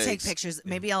switch I'm gonna eggs. take pictures.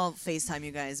 Maybe I'll FaceTime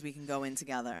you guys. We can go in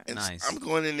together. Nice. I'm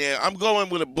going in there. I'm going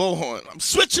with a bullhorn. I'm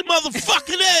switching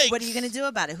motherfucking eggs. What are you gonna do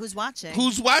about it? Who's watching?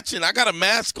 Who's watching? I got a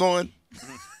mask on.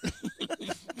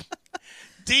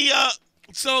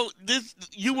 So this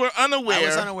you were unaware. I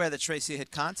was unaware that Tracy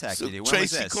had contacted So you. When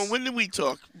Tracy, was this? when did we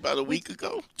talk? About a week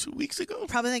ago? 2 weeks ago?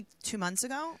 Probably like 2 months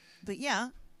ago. But yeah,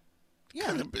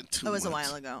 Could have been 2 it was months. a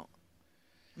while ago.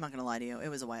 I'm not gonna lie to you. It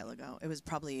was a while ago. It was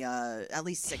probably at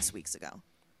least 6 weeks ago.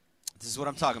 This is what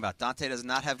I'm talking about. Dante does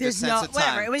not have good There's sense no of time.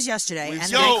 whatever. It was yesterday,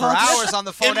 and Yo, they for called hours on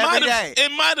the phone every day.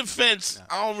 In my defense,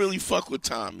 I don't really fuck with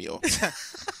time, yo.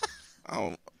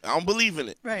 I don't believe in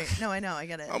it. Right. No, I know. I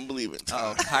get it. I don't believe in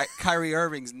Oh, time. Kyrie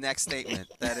Irving's next statement.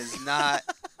 That is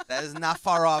not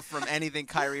far off from anything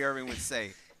Kyrie Irving would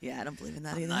say. Yeah, I don't believe in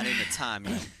that either. Not in the time.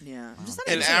 Yo. Yeah, I'm just not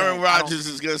And into Aaron it. Rodgers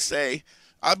is gonna say,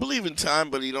 "I believe in time,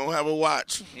 but he don't have a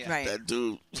watch." Yeah. Right. That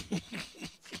dude. Just not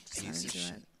Piece of into shit.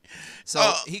 it.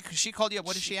 So she called you up.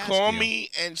 What did she ask Call you? me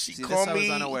and she See, called this I was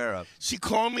me. unaware of. She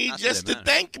called me Not that just it to mattered.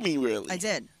 thank me, really. I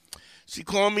did. She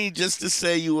called me just to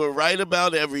say you were right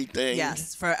about everything.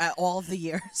 Yes, for all of the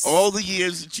years. All the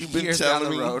years that you've been Years down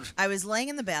telling the me. road. I was laying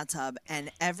in the bathtub, and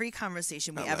every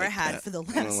conversation we I ever like had that. for the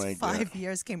I don't last like 5 that.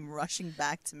 years came rushing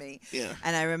back to me. Yeah.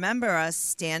 And I remember us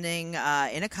standing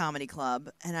in a comedy club,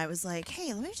 and I was like,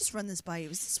 hey, let me just run this by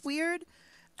you. Is this weird?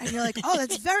 And you're like, oh,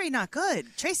 that's very not good.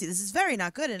 Tracy, this is very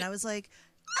not good. And I was like,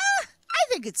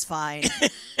 I think it's fine.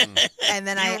 And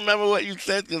then You remember what you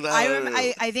said? Cause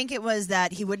I think it was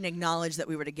that he wouldn't acknowledge that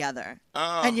we were together.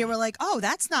 Oh. And you were like, oh,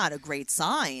 that's not a great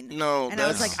sign. No, And I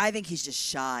was that's- like, I think he's just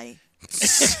shy.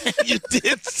 you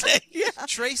did say. Yeah.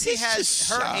 Tracy He's has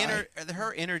just her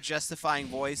shy. inner justifying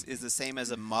voice is the same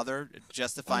as a mother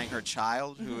justifying her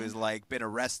child who has like been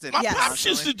arrested. My Yes. pops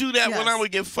used to do that when Yes. I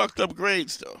would get fucked up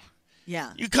grades, though.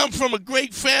 Yeah. You come from a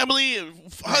great family, a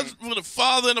husband with a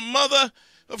father and a mother.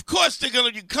 Of course, they're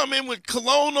gonna. You come in with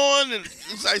cologne on, and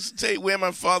as I used to say, wear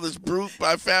my father's Brute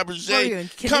by What were you, Fabergé.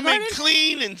 in Come in kindergarten?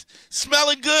 clean and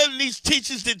smelling good, and these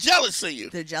teachers, they're jealous of you.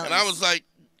 They're jealous. And I was like,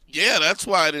 yeah, that's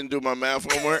why I didn't do my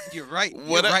math homework. You're right.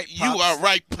 What You're right. you Pops. are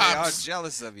right, They pops. are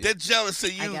jealous of you. They're jealous of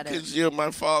I you get it. because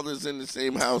my father's in the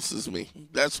same house as me.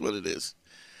 That's what it is.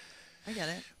 I get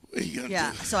it. What are you gonna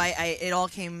Yeah. do? So I it all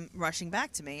came rushing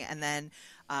back to me, and then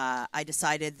I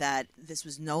decided that this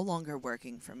was no longer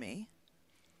working for me.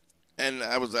 And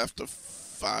I was after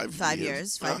 5 5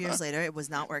 years later, it was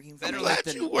not working for Better me. glad late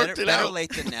than you worked it better out.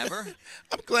 late than never.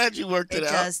 I'm glad you worked it It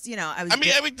out. just, I was. I mean,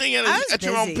 bu- everything I was at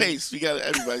your own busy. pace.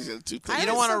 Everybody's got two things. I You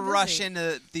don't was want to so rush busy.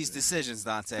 into these decisions,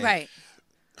 Dante. Right.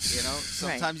 You know,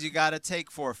 sometimes you got to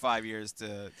take 4 or 5 years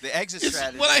to the exit It's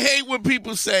strategy. what I hate when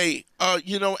people say,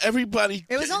 everybody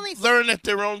It was only- learn at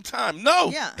their own time. No,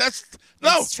 Yeah.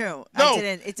 It's true. No,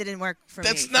 It didn't work for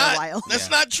that's me not for a while. that's Yeah.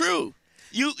 not true.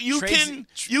 You Tracy-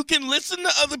 can listen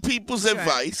to other people's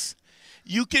advice.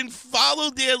 You can follow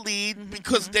their lead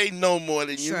because they know more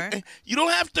than you. Sure. You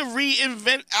don't have to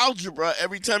reinvent algebra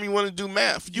every time you want to do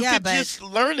math. You Yeah, can but- just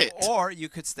learn it. Or you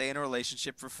could stay in a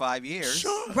relationship for 5 years.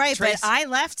 Sure. Right, Trace- but I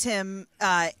left him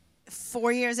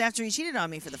 4 years after he cheated on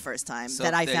me for the first time So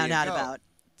that I there found you out go. about.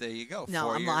 There you go. No,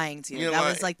 4 I'm years. lying to you. You're That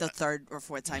lying. was like the third or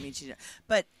fourth time he cheated.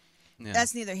 But Yeah.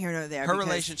 that's neither here nor there. Her because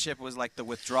relationship was like the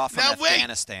withdrawal from Now wait,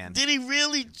 Afghanistan. did he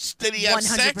really? Did he have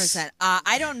sex? 100%.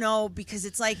 I don't know because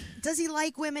it's like, does he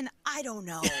like women? I don't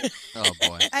know. Oh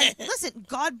boy. And listen,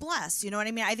 God bless. You know what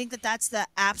I mean? I think that that's the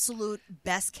absolute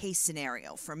best case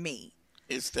scenario for me.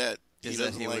 Is that Is he that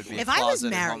doesn't he like would be- women? If I was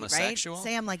closeted married, homosexual? right?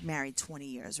 Say I'm like married 20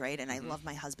 years, right? And I love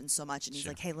my husband so much, and he's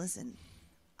like, hey, listen,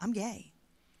 I'm gay.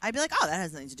 I'd be like, oh, that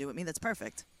has nothing to do with me. That's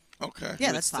perfect. Okay. Yeah, You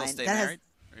would that's still fine. stay That has- married?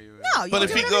 Or you would- No, you But can if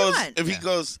do he whatever you goes, want. if he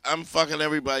goes, I'm fucking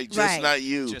everybody, just Right. not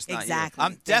you. Just not you. Exactly.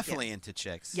 I'm Thank you. definitely into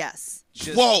chicks. Yes.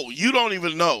 Just- Whoa, you don't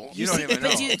even know. You don't see- even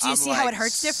but know. do you I'm see how like it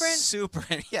hurts different? Super.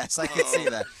 Yes, I can see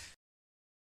that.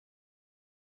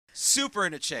 Super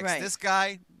into chicks. Right. This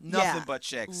guy, nothing Yeah. but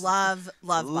chicks. Love. You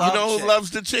Love know who chicks.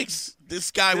 loves the chicks?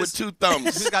 This guy with This- two thumbs.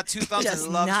 Who's got 2 thumbs Just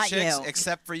and loves not chicks you.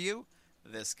 except for you?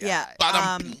 This guy. Yeah.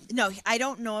 Ba-dum. No, I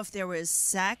don't know if there was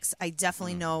sex. I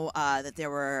definitely know that there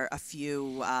were a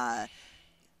few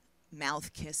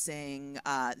mouth kissing.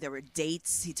 There were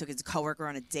dates. He took his coworker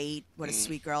on a date. What a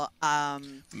sweet girl.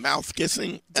 Mouth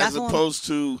kissing as Definitely- opposed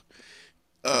to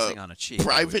Kissing on a cheek. I would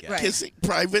private guess. Right. kissing.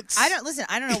 Privates. I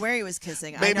don't know where he was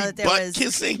kissing. I Maybe know that there butt was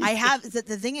kissing? I have the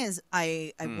thing is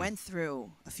I went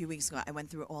through a few weeks ago. I went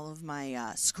through all of my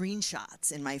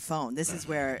screenshots in my phone. This is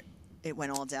where it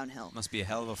went all downhill. Must be a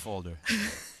hell of a folder.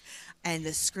 And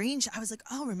the screenshot, I was like,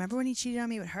 oh, remember when he cheated on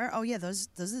me with her? Oh yeah, those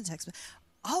are the texts.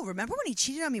 Oh, remember when he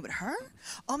cheated on me with her?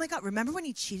 Oh my God, remember when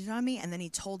he cheated on me and then he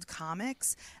told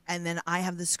comics and then I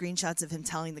have the screenshots of him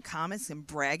telling the comics and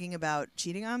bragging about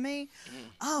cheating on me?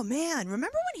 Oh man,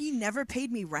 remember when he never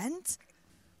paid me rent?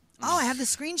 Oh, I have the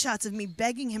screenshots of me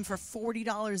begging him for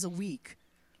 $40 a week.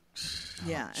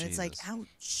 Yeah, and it's like, Jesus.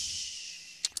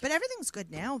 ouch. But everything's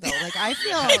good now though. Like I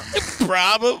feel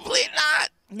Probably not.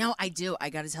 No, I do. I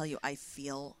got to tell you, I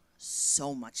feel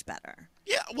so much better.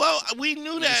 Yeah, well, we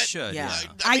knew that. should, Yeah. yeah.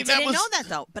 I mean, that didn't was- know that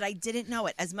though, but I didn't know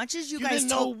it. As much as you, You guys didn't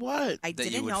know told what? I That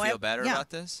didn't you would know feel it. better Yeah, about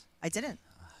this? I didn't.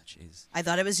 Oh, jeez. I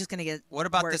thought it was just going to get What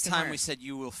about the worse and time we worse. said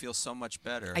you will feel so much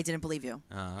better? I didn't believe you.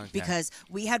 Oh, okay. Because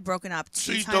we had broken up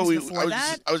So two you times thought before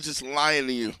that. I was just lying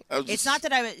to you. I was It's just, not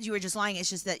that you were just lying. It's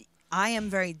just that I am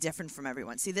very different from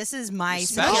everyone. See, this is my You're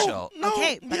special. No,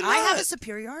 okay, but you're I have a not.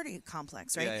 superiority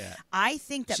complex, right? Yeah, yeah. I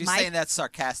think that She's my saying that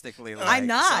sarcastically. Like I'm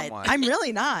not. Someone. I'm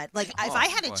really not. Like, if Oh, I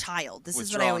had a boy. child, this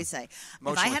is what I Withdrawn. always say. If I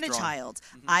Emotional had a withdrawn. child,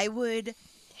 I would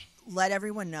let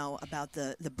everyone know about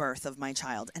the birth of my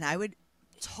child, and I would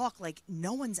talk like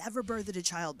no one's ever birthed a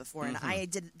child before, and I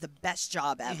did the best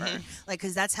job ever. Like,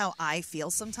 because that's how I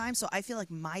feel sometimes. So I feel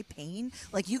like my pain,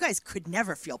 like you guys could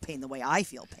never feel pain the way I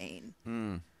feel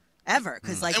pain. Ever,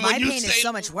 because like And my when you pain is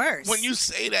so much worse. When you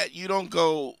say that, you don't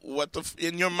go, what the,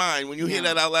 in your mind, when you hear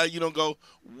that out loud, you don't go,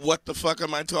 what the fuck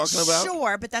am I talking about?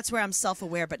 Sure, but that's where I'm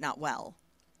self-aware but not well.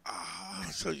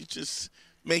 So you just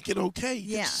make it okay.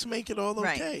 You just make it all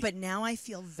okay. Right, but now I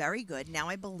feel very good. Now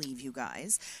I believe you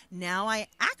guys. Now I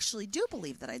actually do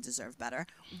believe that I deserve better,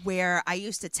 where I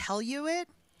used to tell you it,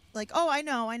 like, oh, I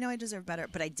know I deserve better,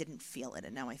 but I didn't feel it,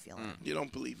 and now I feel it. You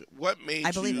don't believe it. What made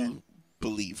you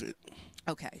believe it?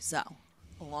 Okay, so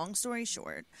long story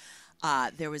short,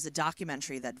 there was a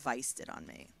documentary that Vice did on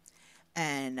me,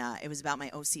 and it was about my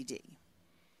OCD.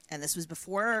 And this was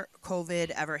before COVID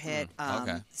ever hit.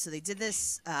 So they did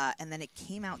this, and then it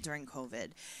came out during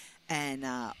COVID. And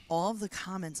all of the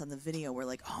comments on the video were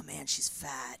like, oh, man, she's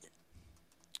fat.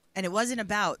 And it wasn't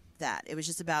about that. It was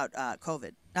just about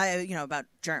COVID, about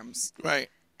germs. Right.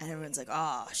 And everyone's like,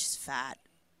 oh, she's fat.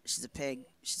 She's a pig.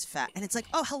 She's fat. And it's like,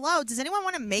 oh, hello. Does anyone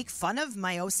want to make fun of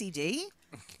my OCD?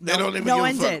 They don't even No give one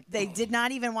a fuck. did. They did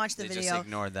not even watch the They video. just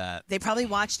ignored that. They probably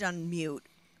watched it on mute.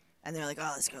 And they're like,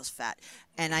 oh, this girl's fat.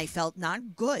 And I felt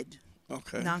not good.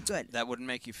 Okay. Not good. That wouldn't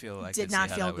make you feel like Did not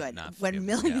feel good. When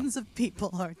millions of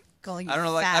people are calling you I don't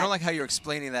know, fat. I don't like how you're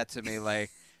explaining that to me. Like,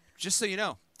 just so you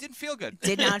know, didn't feel good.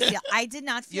 I did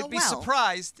not feel You'd be well.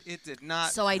 surprised. It did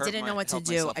not. So I didn't know what to help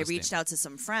my do. I self-esteem. reached out to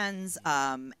some friends,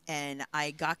 and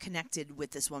I got connected with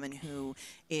this woman who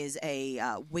is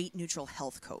a weight neutral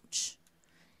health coach.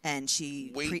 And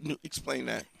she explain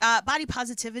that. Body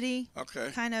positivity. Okay.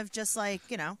 Kind of just like,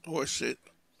 Horseshit.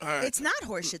 All right. It's not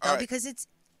horseshit though, because it's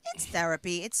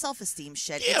therapy. It's self-esteem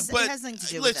shit. Yeah, it has nothing to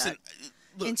do with that.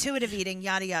 Look. Intuitive eating,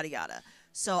 yada yada yada.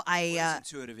 So What is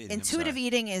intuitive eating? intuitive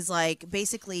eating is like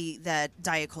basically that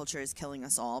diet culture is killing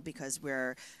us all because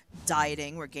we're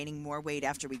dieting, we're gaining more weight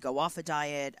after we go off a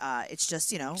diet. It's just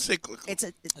cyclical. It's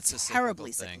a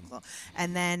terribly cyclical thing. cyclical.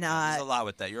 And then there's a lot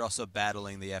with that. You're also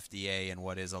battling the FDA and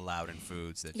what is allowed in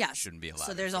foods that shouldn't be allowed.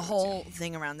 So there's in a foods, whole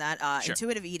thing around that. Sure.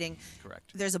 Intuitive eating. Correct.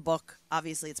 There's a book.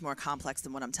 Obviously, it's more complex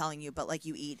than what I'm telling you, but like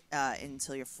you eat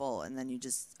until you're full, and then you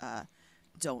just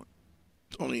don't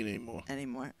eat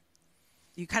anymore.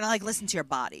 You kind of like listen to your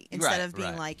body instead of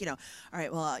being right. like, all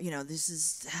right, well, this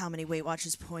is how many Weight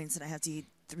Watchers points, and I have to eat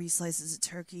 3 slices of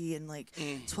turkey and like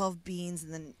 12 beans,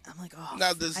 and then I'm like, oh.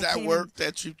 Now, does that work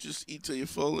that you just eat till you're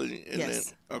full?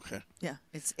 Yes. Then, okay. Yeah.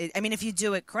 I mean, if you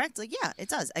do it correctly, yeah, it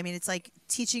does. I mean, it's like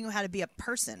teaching you how to be a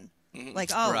person.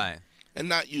 Like, oh. Right. And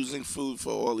not using food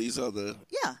for all these other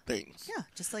things. Yeah,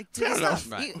 just like do Fair stuff.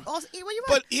 enough. Eat what you want.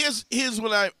 But here's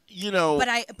what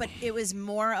I. But it was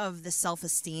more of the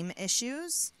self-esteem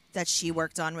issues that she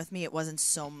worked on with me. It wasn't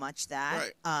so much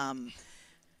that. Right.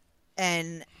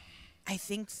 And I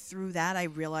think through that I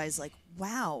realized, like,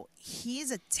 wow,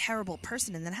 he's a terrible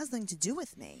person, and that has nothing to do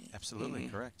with me. Absolutely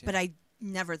correct. Yeah. But I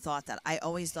never thought that. I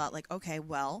always thought, like, okay,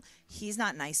 well, he's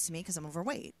not nice to me because I'm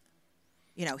overweight.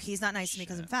 He's not nice to me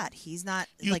because I'm fat. He's not.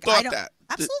 You like, thought I don't, that?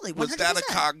 Absolutely. 100%. Was that a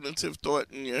cognitive thought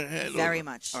in your head? Very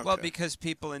much. Okay. Well, because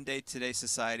people in day-to-day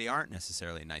society aren't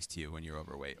necessarily nice to you when you're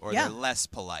overweight, or they're less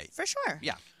polite. For sure.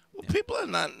 Yeah. Well, people are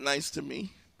not nice to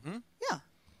me. Yeah.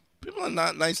 People are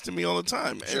not nice to me all the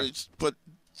time. Sure. But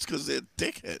it's because they're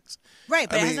dickheads. Right,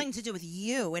 but it has nothing to do with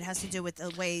you. It has to do with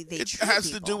the way they treat people. It has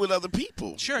to do with other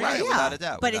people. Sure, right. yeah, without a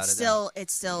doubt. But without it's a doubt.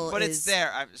 still. But is, it's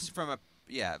there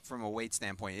from a weight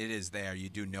standpoint. It is there. You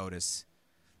do notice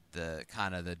the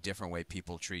kind of the different way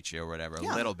people treat you or whatever. A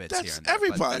little bit here and there.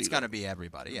 Everybody. But that's going to be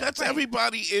everybody. Yeah. That's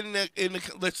everybody in the.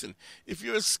 Listen, if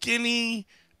you're a skinny,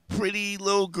 pretty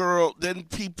little girl, then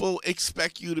people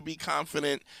expect you to be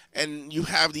confident, and you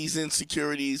have these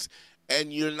insecurities,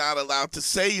 and you're not allowed to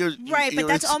say you're right. But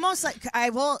that's almost like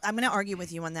I'm going to argue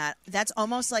with you on that. That's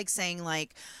almost like saying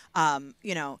like,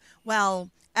 well,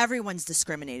 everyone's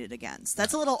discriminated against.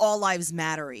 That's a little all lives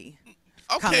matter-y.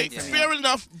 Okay, fair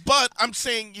enough. But I'm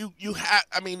saying you have.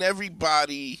 I mean,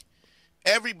 everybody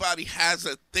has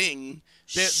a thing.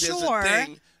 There's a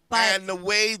thing. And the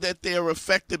way that they're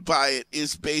affected by it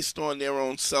is based on their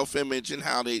own self-image and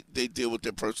how they deal with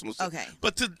their personal stuff. Okay.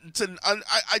 But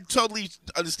I totally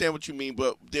understand what you mean,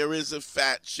 but there is a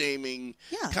fat shaming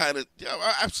kind of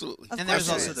absolutely. And there's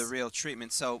also the real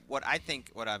treatment. So what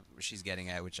she's getting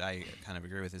at, which I kind of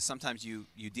agree with, is sometimes you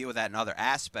deal with that in other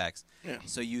aspects. Yeah.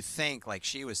 So you think, like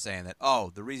she was saying, that,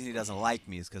 the reason he doesn't like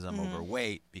me is because I'm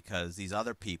overweight, because these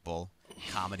other people,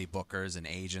 comedy bookers and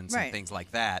agents and things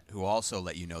like that, who also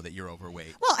let you know that you're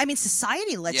overweight. Well, I mean,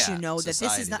 society lets you know that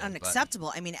this is not does,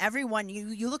 unacceptable. I mean, everyone,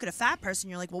 you look at a fat person,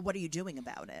 you're like, well, what are you doing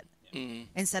about it? Mm-hmm.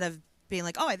 Instead of being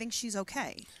like, oh, I think she's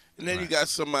okay. And then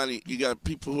you got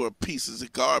people who are pieces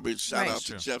of garbage. Shout out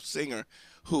to Jeff Singer,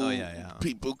 who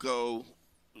people go,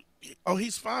 oh,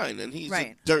 he's fine, and he's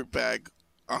a dirtbag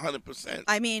 100%.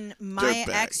 I mean, my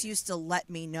ex used to let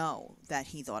me know that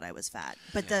he thought I was fat.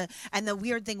 But the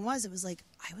weird thing was, it was like,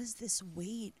 I was this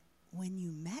weight when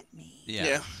you met me.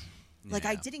 Yeah. Like,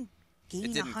 I didn't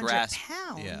gain 100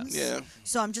 pounds. Yeah.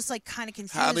 So I'm just like kind of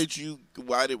confused.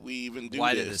 Why did we even do this?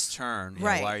 Why did this turn?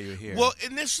 Why are you here? Well,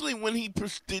 initially, when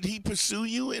did he pursue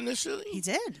you initially? He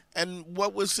did. And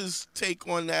what was his take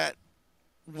on that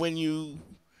when he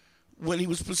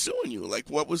was pursuing you? Like,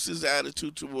 what was his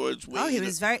attitude towards women? Oh,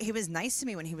 he was nice to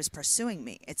me when he was pursuing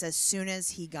me. It's as soon as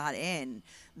he got in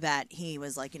that he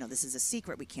was like, this is a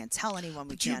secret. We can't tell anyone.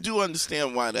 You do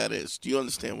understand why that is. Do you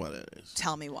understand why that is?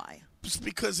 Tell me why. It's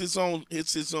because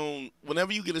it's his own.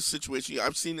 Whenever you get a situation,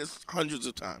 I've seen this hundreds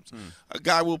of times. A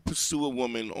guy will pursue a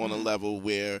woman on a level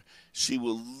where he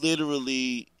will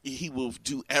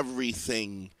do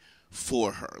everything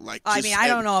for her. Like, I mean, I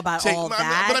don't know about all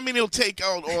that. But I mean, he'll take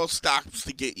out all stops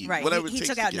to get you. Right. Whatever he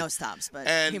took out no stops, but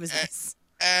he was nice.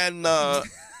 And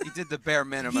he did the bare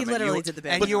minimum. He literally did the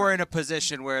bare minimum. And you were in a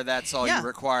position where that's all you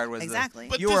required was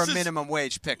you were a minimum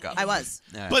wage pickup. I was.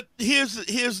 Yeah. But here's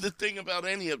the thing about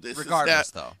any of this. Regardless,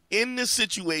 is that in this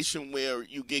situation where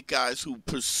you get guys who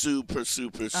pursue,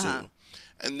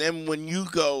 and then when you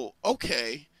go,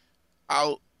 okay,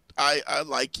 I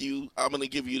like you, I'm going to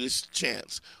give you this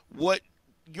chance. What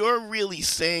you're really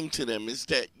saying to them is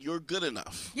that you're good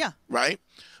enough. Yeah. Right?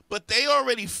 But they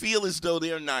already feel as though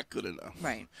they're not good enough.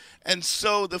 Right. And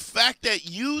so the fact that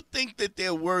you think that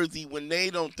they're worthy when they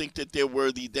don't think that they're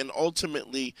worthy, then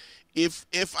ultimately, if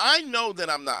I know that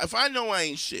I'm not, if I know I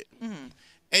ain't shit,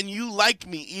 and you like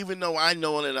me even though I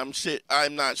know that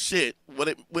I'm not shit,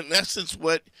 in essence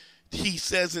what he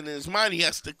says in his mind, he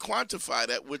has to quantify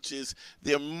that, which is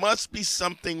there must be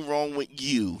something wrong with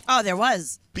you. Oh, there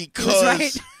was. Because... He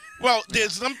was right. Well,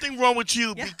 there's something wrong with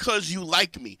you because you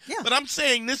like me. Yeah. But I'm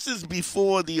saying this is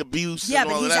before the abuse and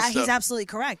all of that stuff. He's absolutely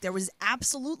correct. There was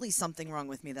absolutely something wrong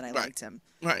with me that I liked him.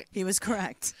 Right. He was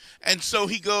correct. And so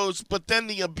he goes, but then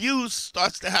the abuse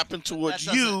starts to happen towards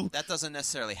you. That doesn't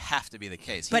necessarily have to be the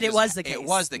case. But it was the case. It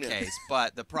was the case.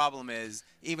 But the problem is,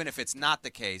 even if it's not the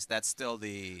case, that's still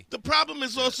the... The problem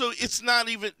is also, that's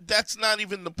not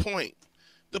even the point.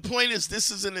 The point is this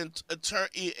is an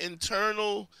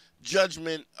internal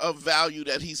judgment of value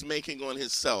that he's making on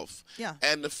himself. Yeah.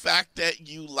 And the fact that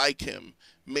you like him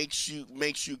makes him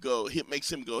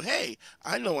go, hey,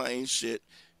 I know I ain't shit.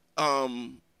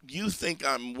 You think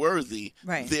I'm worthy,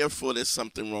 right? Therefore there's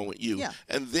something wrong with you. Yeah.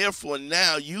 And therefore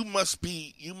now you must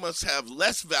have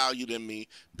less value than me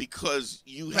because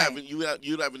you haven't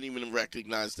even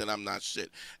recognized that I'm not shit.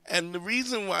 And the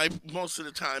reason why most of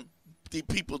the time the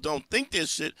people don't think they're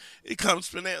shit, a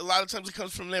lot of times it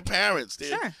comes from their parents.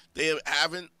 They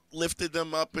haven't lifted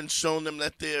them up and shown them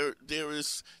that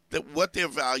what their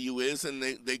value is, and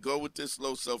they go with this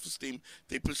low self-esteem.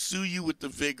 They pursue you with the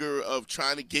vigor of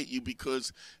trying to get you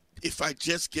because if I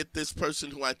just get this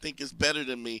person who I think is better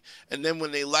than me, and then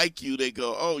when they like you, they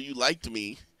go, oh, you liked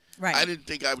me. Right. I didn't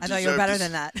think I would deserve thought you were better this.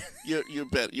 than that.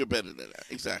 You're better than that.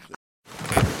 Exactly.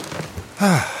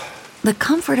 The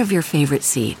comfort of your favorite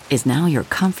seat is now your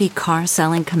comfy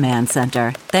car-selling command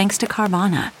center, thanks to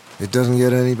Carvana. It doesn't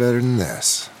get any better than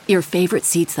this. Your favorite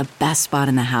seat's the best spot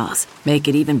in the house. Make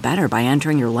it even better by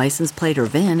entering your license plate or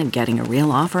VIN and getting a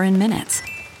real offer in minutes.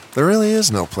 There really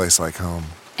is no place like home.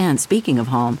 And speaking of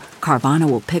home, Carvana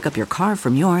will pick up your car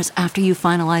from yours after you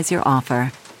finalize your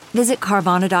offer. Visit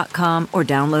Carvana.com or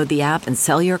download the app and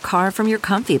sell your car from your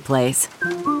comfy place.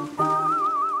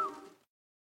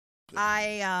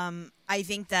 I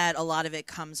think that a lot of it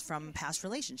comes from past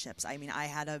relationships. I mean, I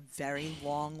had a very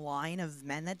long line of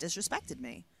men that disrespected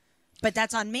me. But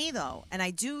that's on me, though, and I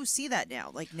do see that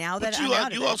now. Like, now that I'm out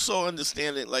of it. You also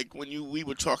understand it, like, when we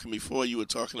were talking before, you were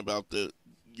talking about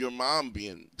your mom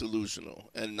being delusional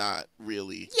and not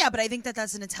really. Yeah, but I think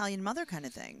that's an Italian mother kind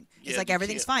of thing. It's like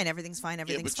everything's fine, everything's fine.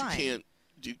 You can't.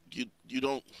 You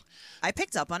don't. I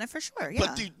picked up on it for sure.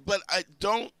 Yeah. But I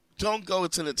don't go.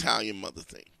 It's an Italian mother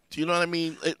thing. Do you know what I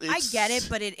mean? I get it,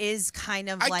 but it is kind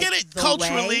of I get it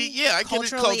culturally. Yeah, I get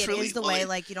it culturally. It is the way,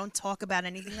 like, you don't talk about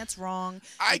anything that's wrong.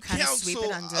 I counsel sweep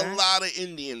it under. a lot of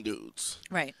Indian dudes.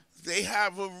 Right.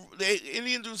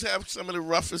 Indian dudes have some of the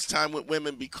roughest time with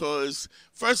women because,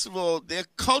 first of all,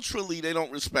 culturally they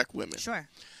don't respect women. Sure.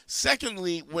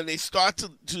 Secondly, when they start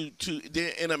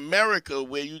they're in America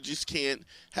where you just can't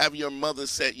have your mother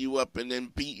set you up and then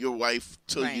beat your wife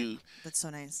till you. That's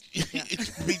so nice. Yeah.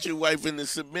 beat your wife into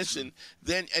submission.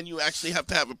 Then and you actually have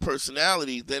to have a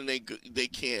personality. Then they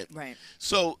can't. Right.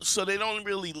 So they don't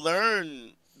really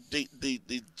learn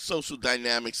the social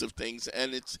dynamics of things,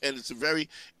 and it's a very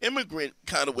immigrant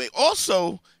kind of way.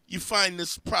 Also, you find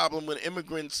this problem with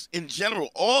immigrants in general.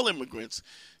 All immigrants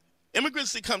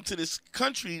that come to this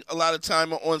country a lot of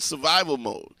time are on survival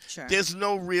mode. Sure. There's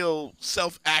no real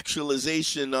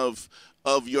self-actualization of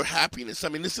your happiness. I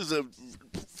mean, this is a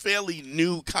fairly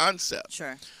new concept.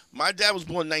 Sure. My dad was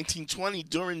born in 1920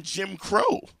 during Jim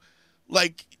Crow.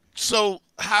 Like, so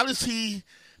how does he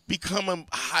become a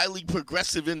highly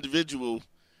progressive individual?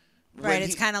 Right.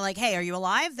 It's kind of like, hey, are you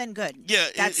alive? Then good. Yeah.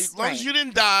 As long as you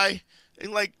didn't die.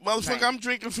 And like, motherfucker, I'm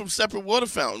drinking from separate water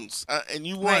fountains, and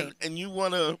you want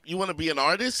to be an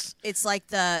artist. It's like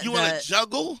you want to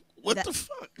juggle. What the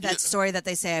fuck? That story that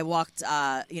they say I walked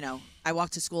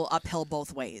to school uphill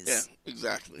both ways. Yeah,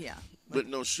 exactly. Yeah, with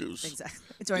no shoes.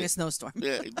 Exactly. During a snowstorm.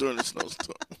 Yeah, during a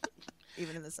snowstorm.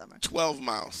 Even in the summer. 12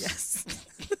 miles. Yes.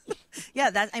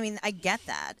 Yeah, I get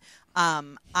that.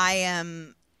 I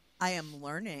am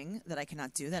learning that I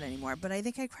cannot do that anymore, but I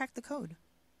think I cracked the code.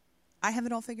 I have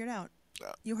it all figured out.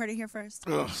 You heard it here first.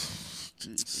 Oh,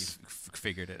 you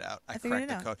figured it out. I figured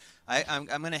cracked the code.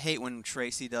 I'm gonna hate when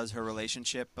Tracey does her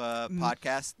relationship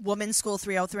podcast. Woman's School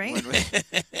 303.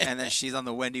 And then she's on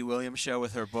the Wendy Williams show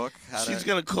with her book. She's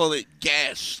gonna call it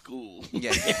Gas School.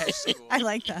 Yeah, Gas School. I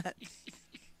like that.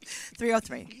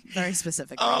 303. Very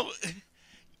specific.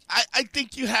 I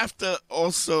think you have to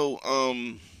also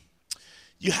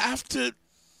you have to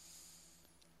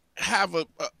have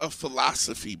a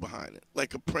philosophy behind it,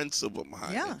 like a principle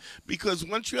behind it. Because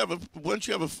once you have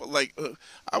I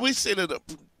always say that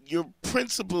your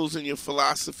principles and your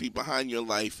philosophy behind your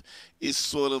life is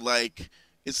sort of like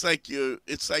it's like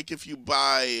if you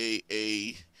buy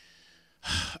a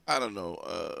I don't know,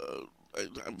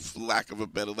 for lack of a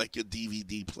better, like your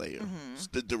DVD player,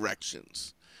 the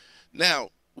directions. Now,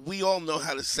 we all know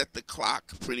how to set the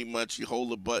clock pretty much. You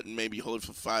hold a button, maybe you hold it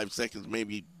for 5 seconds,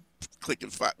 maybe click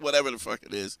and five, whatever the fuck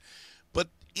it is. But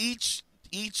each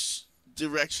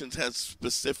directions has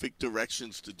specific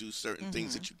directions to do certain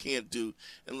things that you can't do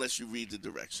unless you read the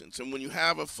directions. And when you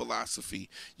have a philosophy,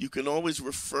 you can always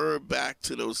refer back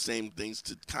to those same things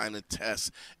to kind of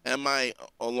test, am I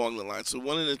along the line? So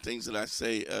one of the things that I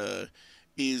say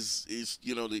is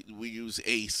we use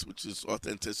ACE, which is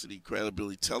authenticity,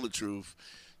 credibility, tell the truth,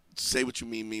 say what you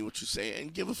mean what you say,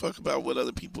 and give a fuck about what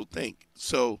other people think.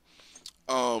 So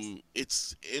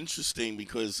it's interesting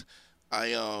because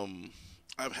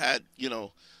I've had,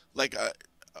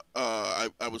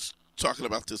 I was talking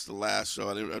about this the last show.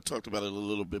 I talked about it a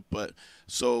little bit, but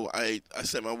so I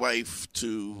sent my wife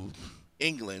to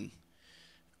England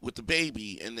with the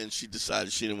baby, and then she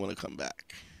decided she didn't want to come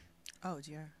back. Oh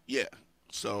dear. Yeah.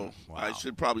 So wow. I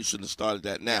shouldn't have started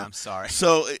that now. Yeah, I'm sorry.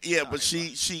 So but she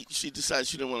decided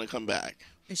she didn't want to come back.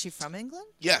 Is she from England?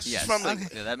 Yes, she's from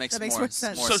England. Yeah, that makes more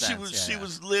sense. More so sense. she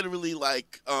was literally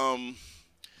like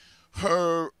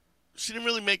she didn't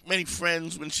really make many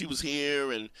friends when she was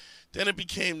here, and then it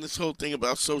became this whole thing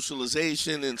about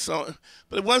socialization and so on.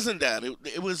 But it wasn't that.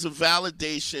 It was a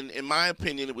validation, in my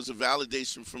opinion, it was a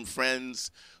validation from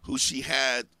friends who she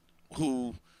had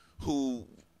who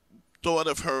thought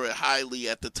of her highly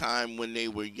at the time when they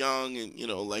were young, and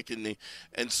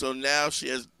and so now she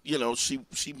has,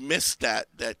 she missed that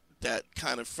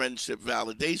kind of friendship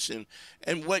validation.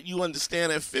 And what you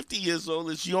understand at 50 years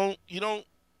old is you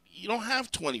don't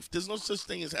have 20. There's no such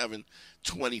thing as having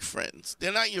 20 friends.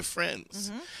 They're not your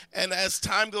friends. And as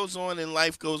time goes on and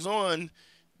life goes on,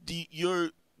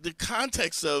 the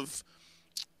context of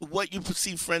what you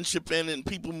perceive friendship in, and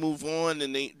people move on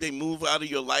and they move out of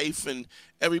your life, and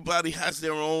everybody has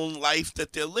their own life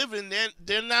that they're living.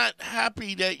 They're not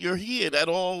happy that you're here. That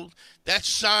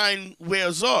shine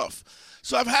wears off.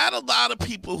 So I've had a lot of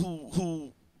people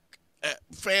who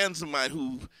fans of mine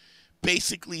who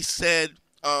basically said,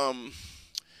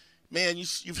 man,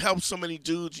 you've helped so many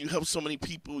dudes, you helped so many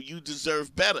people, you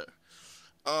deserve better.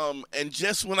 And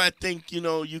just when I think,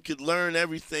 you could learn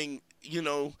everything,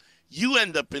 you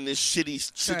end up in this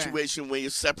shitty situation where you're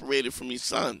separated from your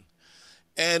son.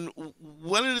 And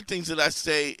one of the things that I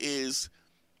say is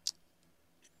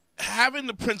having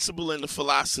the principle and the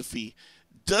philosophy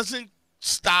doesn't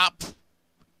stop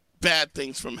bad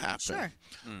things from happening. Sure.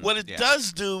 What it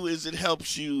does do is it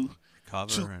helps you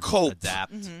recover to and cope,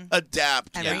 adapt.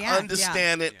 adapt, And and react,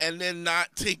 understand it, and then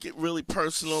not take it really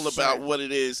personal about what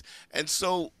it is. And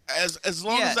so, as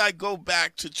long as I go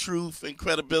back to truth and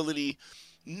credibility,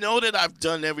 know that I've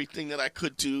done everything that I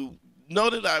could do. Know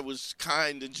that I was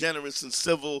kind and generous and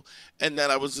civil, and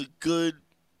that I was a good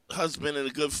husband and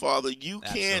a good father. You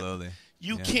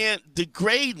can't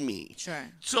degrade me. Sure.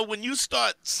 So when you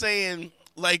start saying,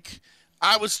 like,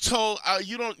 I was told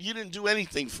you didn't do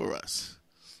anything for us,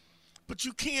 but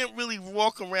you can't really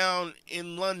walk around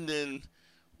in London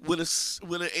with an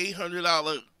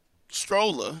 $800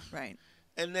 stroller, Right.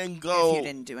 and then go. If you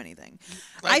didn't do anything,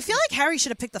 I feel like Harry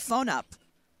should have picked the phone up.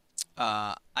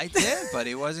 I did, but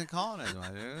he wasn't calling as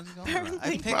much.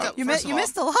 I picked up. You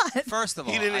missed a lot. First of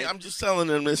all, He didn't. I'm just telling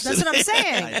him this. That's what I'm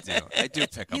saying. I do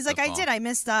pick up. He's like, the I phone. did. I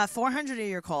missed 400 of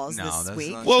your calls this that's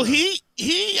week. not Well, true.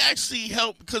 he actually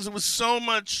helped because it was so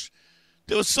much.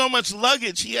 There was so much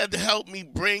luggage. He had to help me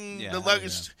bring the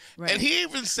luggage. Right. And he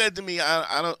even said to me,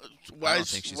 "I don't. Why is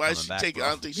she taking? I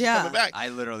don't think she's coming back." I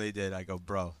literally did. I go,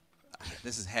 bro,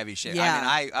 this is heavy shit. Yeah.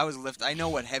 I mean, I was I know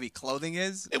what heavy clothing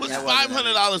is. It was That wasn't heavy.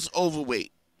 $500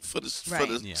 overweight for the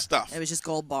stuff. It was just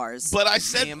gold bars. But I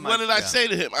said, and what my- did I say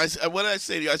to him? What did I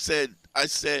say to you? I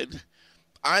said,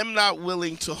 I'm not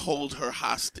willing to hold her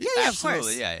hostage. Yeah, of Absolutely,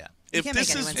 course. yeah. If can't this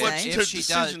make is anyone what say. her If she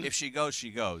decision, does, if she goes, she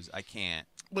goes. I can't.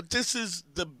 but this is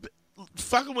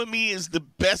fucking with me is the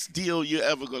best deal you're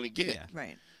ever gonna get. Yeah.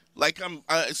 Right. Like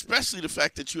especially the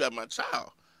fact that you have my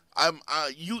child.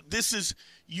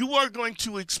 You are going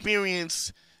to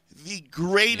experience the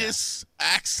greatest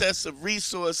access of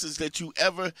resources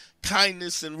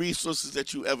kindness and resources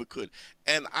that you ever could.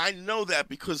 And I know that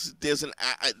because there's an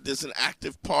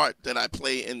active part that I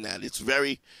play in that. It's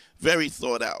very, very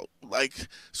thought out. Like,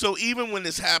 so even when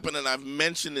this happened and I've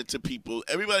mentioned it to people,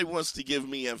 everybody wants to give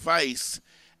me advice,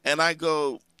 and I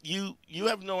go, you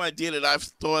have no idea that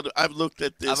I've looked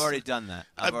at this. I've already done that.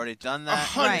 I've already done that.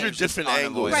 100 Right. different It's angles.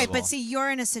 unavoidable. Right, but see,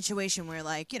 you're in a situation where,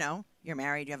 like, you're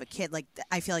married, you have a kid. Like,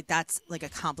 I feel like that's like a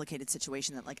complicated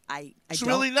situation that, like, I It's don't.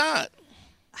 really not.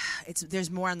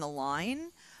 There's more on the line.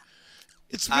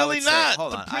 It's I really would say- not.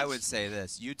 Hold The on. I prince- would say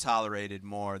this: you tolerated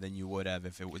more than you would have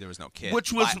if there was no kid.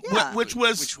 which was Yeah. which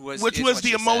was is the what you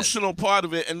said. emotional part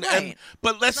of it, and Right.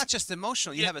 but It's let's not just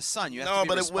emotional. You have a son. You have no, to be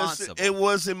but responsible. it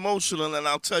was emotional, and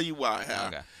I'll tell you why. Hal.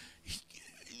 Okay.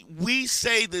 We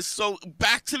say this so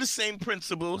back to the same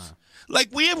principles. Like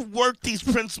we have worked these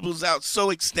principles out so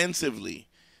extensively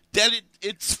that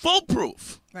it's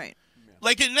foolproof. Right.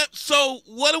 Like so,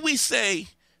 what do we say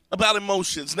about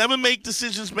emotions? Never make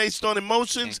decisions based on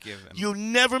emotions. Can't give them- You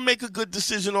never make a good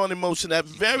decision on emotion. At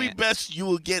very can't. best, you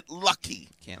will get lucky.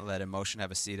 Can't let emotion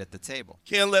have a seat at the table.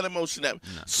 Can't let emotion happen.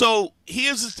 So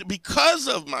here's this, because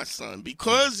of my son,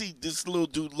 because this little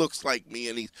dude looks like me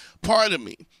and he's part of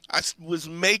me. I was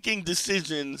making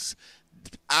decisions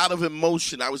out of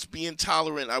emotion. I was being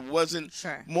tolerant. I wasn't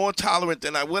more tolerant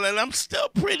than I would, and I'm still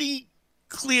pretty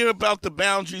clear about the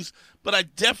boundaries. But I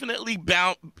definitely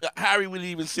Harry would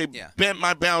even say bent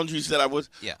my boundaries that I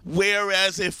was. Yeah.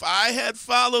 Whereas if I had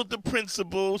followed the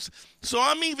principles, so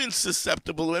I'm even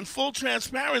susceptible. In full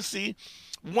transparency,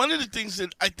 one of the things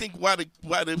that I think why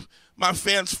my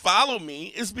fans follow me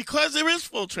is because there is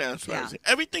full transparency.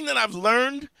 Yeah. Everything that I've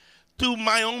learned through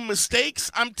my own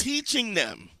mistakes, I'm teaching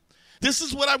them. This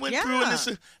is what I went through,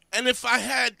 and if I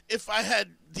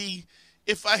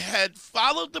had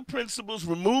followed the principles,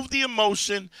 removed the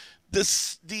emotion,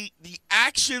 the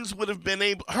actions would have been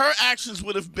her actions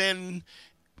would have been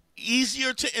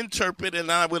easier to interpret,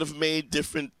 and I would have made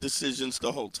different decisions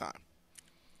the whole time.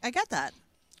 I get that.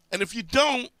 And if you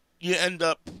don't, you end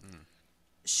up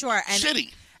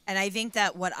shitty. And I think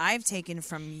that what I've taken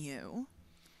from you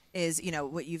is,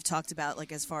 what you've talked about,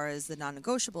 like as far as the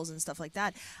non-negotiables and stuff like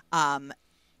that.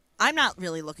 I'm not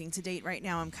really looking to date right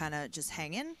now. I'm kind of just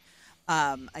hanging.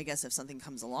 I guess if something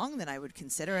comes along, then I would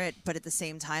consider it. But at the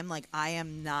same time, like I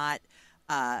am not,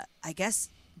 I guess,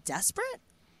 desperate.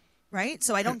 Right.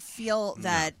 So I don't feel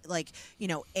that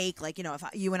ache, like, if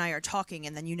you and I are talking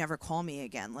and then you never call me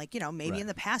again, like, maybe in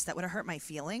the past that would have hurt my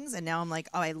feelings. And now I'm like,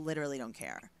 oh, I literally don't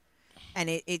care. And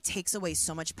it takes away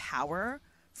so much power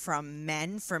from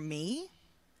men for me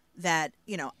that,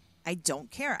 I don't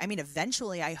care. I mean,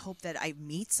 eventually I hope that I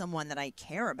meet someone that I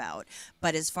care about.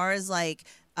 But as far as like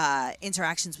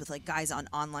interactions with like guys on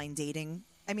online dating,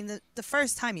 I mean, the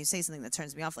first time you say something that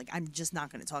turns me off, like I'm just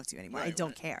not going to talk to you anymore. I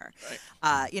don't care.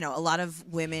 Right. A lot of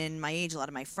women my age, a lot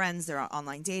of my friends, they're on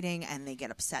online dating and they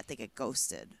get upset. They get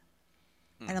ghosted.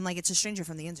 And I'm like, it's a stranger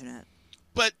from the internet.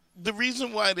 But the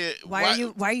reason why they why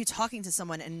are you talking to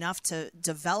someone enough to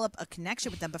develop a connection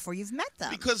with them before you've met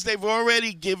them? Because they've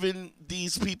already given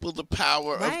these people the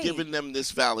power of giving them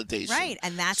this validation. Right,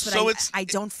 and that's what I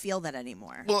don't feel that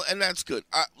anymore. Well, and that's good.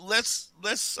 Let's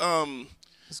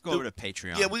go over to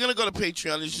Patreon. Yeah, we're gonna go to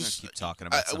Patreon. We're gonna keep talking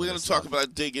about. We're gonna talk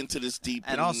about dig into this deep.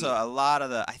 And also a lot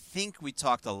of I think we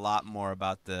talked a lot more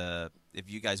about if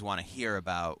you guys want to hear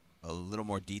about a little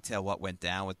more detail what went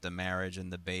down with the marriage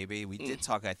and the baby. We did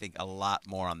talk, I think, a lot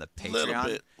more on the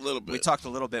Patreon. Little bit. We talked a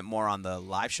little bit more on the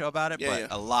live show about it, but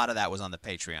a lot of that was on the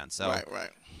Patreon. So right.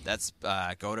 That's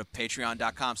go to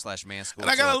patreon.com/manschool. And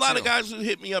I got a lot of guys who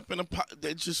hit me up and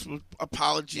they just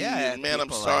apology. Yeah, and, man,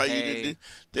 I'm sorry like, you hey, did.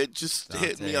 They just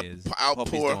hit me up, hope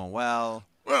he's doing well.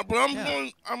 Well, but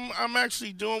I'm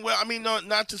actually doing well. I mean,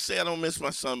 not to say I don't miss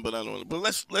my son, but I don't. But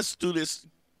let's do this.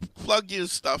 Plug your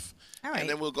stuff. All right. And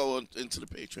then we'll go into the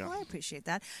Patreon. Well, I appreciate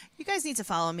that. You guys need to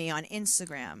follow me on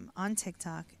Instagram, on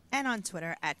TikTok, and on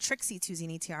Twitter at Trixie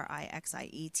Tuzini,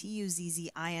 TrixieTuzini.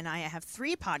 I have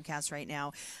 3 podcasts right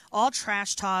now, all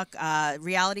trash talk,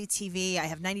 reality TV. I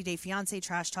have 90 Day Fiance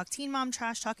trash talk, Teen Mom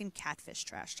trash talk, and Catfish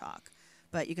trash talk.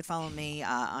 But you can follow me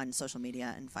on social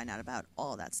media and find out about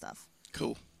all of that stuff.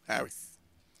 Cool. Harry.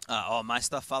 All my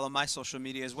stuff, follow my social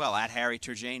media as well, at Harry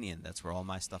Turjanian. That's where all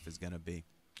my stuff is going to be.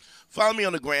 Follow me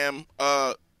on the gram.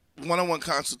 One-on-one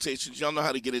consultations. Y'all know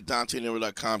how to get it.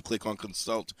 DanteNero.com. Click on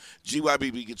consult.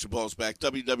 GYBB, get your balls back.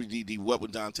 WWDD, What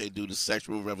Would Dante Do? The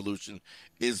Sexual Revolution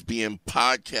is being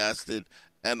podcasted,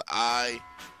 and I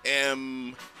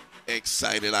am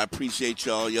excited. I appreciate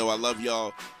y'all. Yo, I love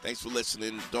y'all. Thanks for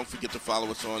listening. Don't forget to follow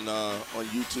us on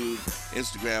YouTube,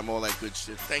 Instagram, all that good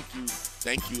shit. Thank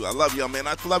you. I love y'all, man.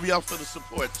 I love y'all for the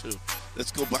support, too.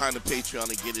 Let's go behind the Patreon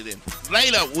and get it in.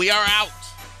 Later. We are out.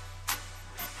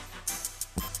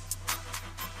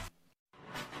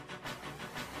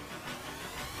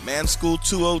 Man School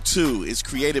 202 is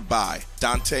created by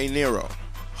Dante Nero,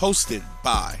 hosted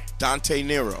by Dante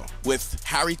Nero, with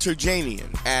Harry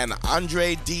Turjanian and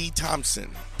Andre D. Thompson,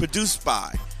 produced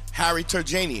by Harry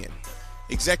Turjanian,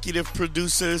 executive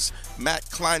producers Matt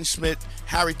Kleinschmidt,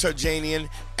 Harry Turjanian,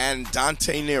 and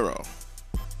Dante Nero.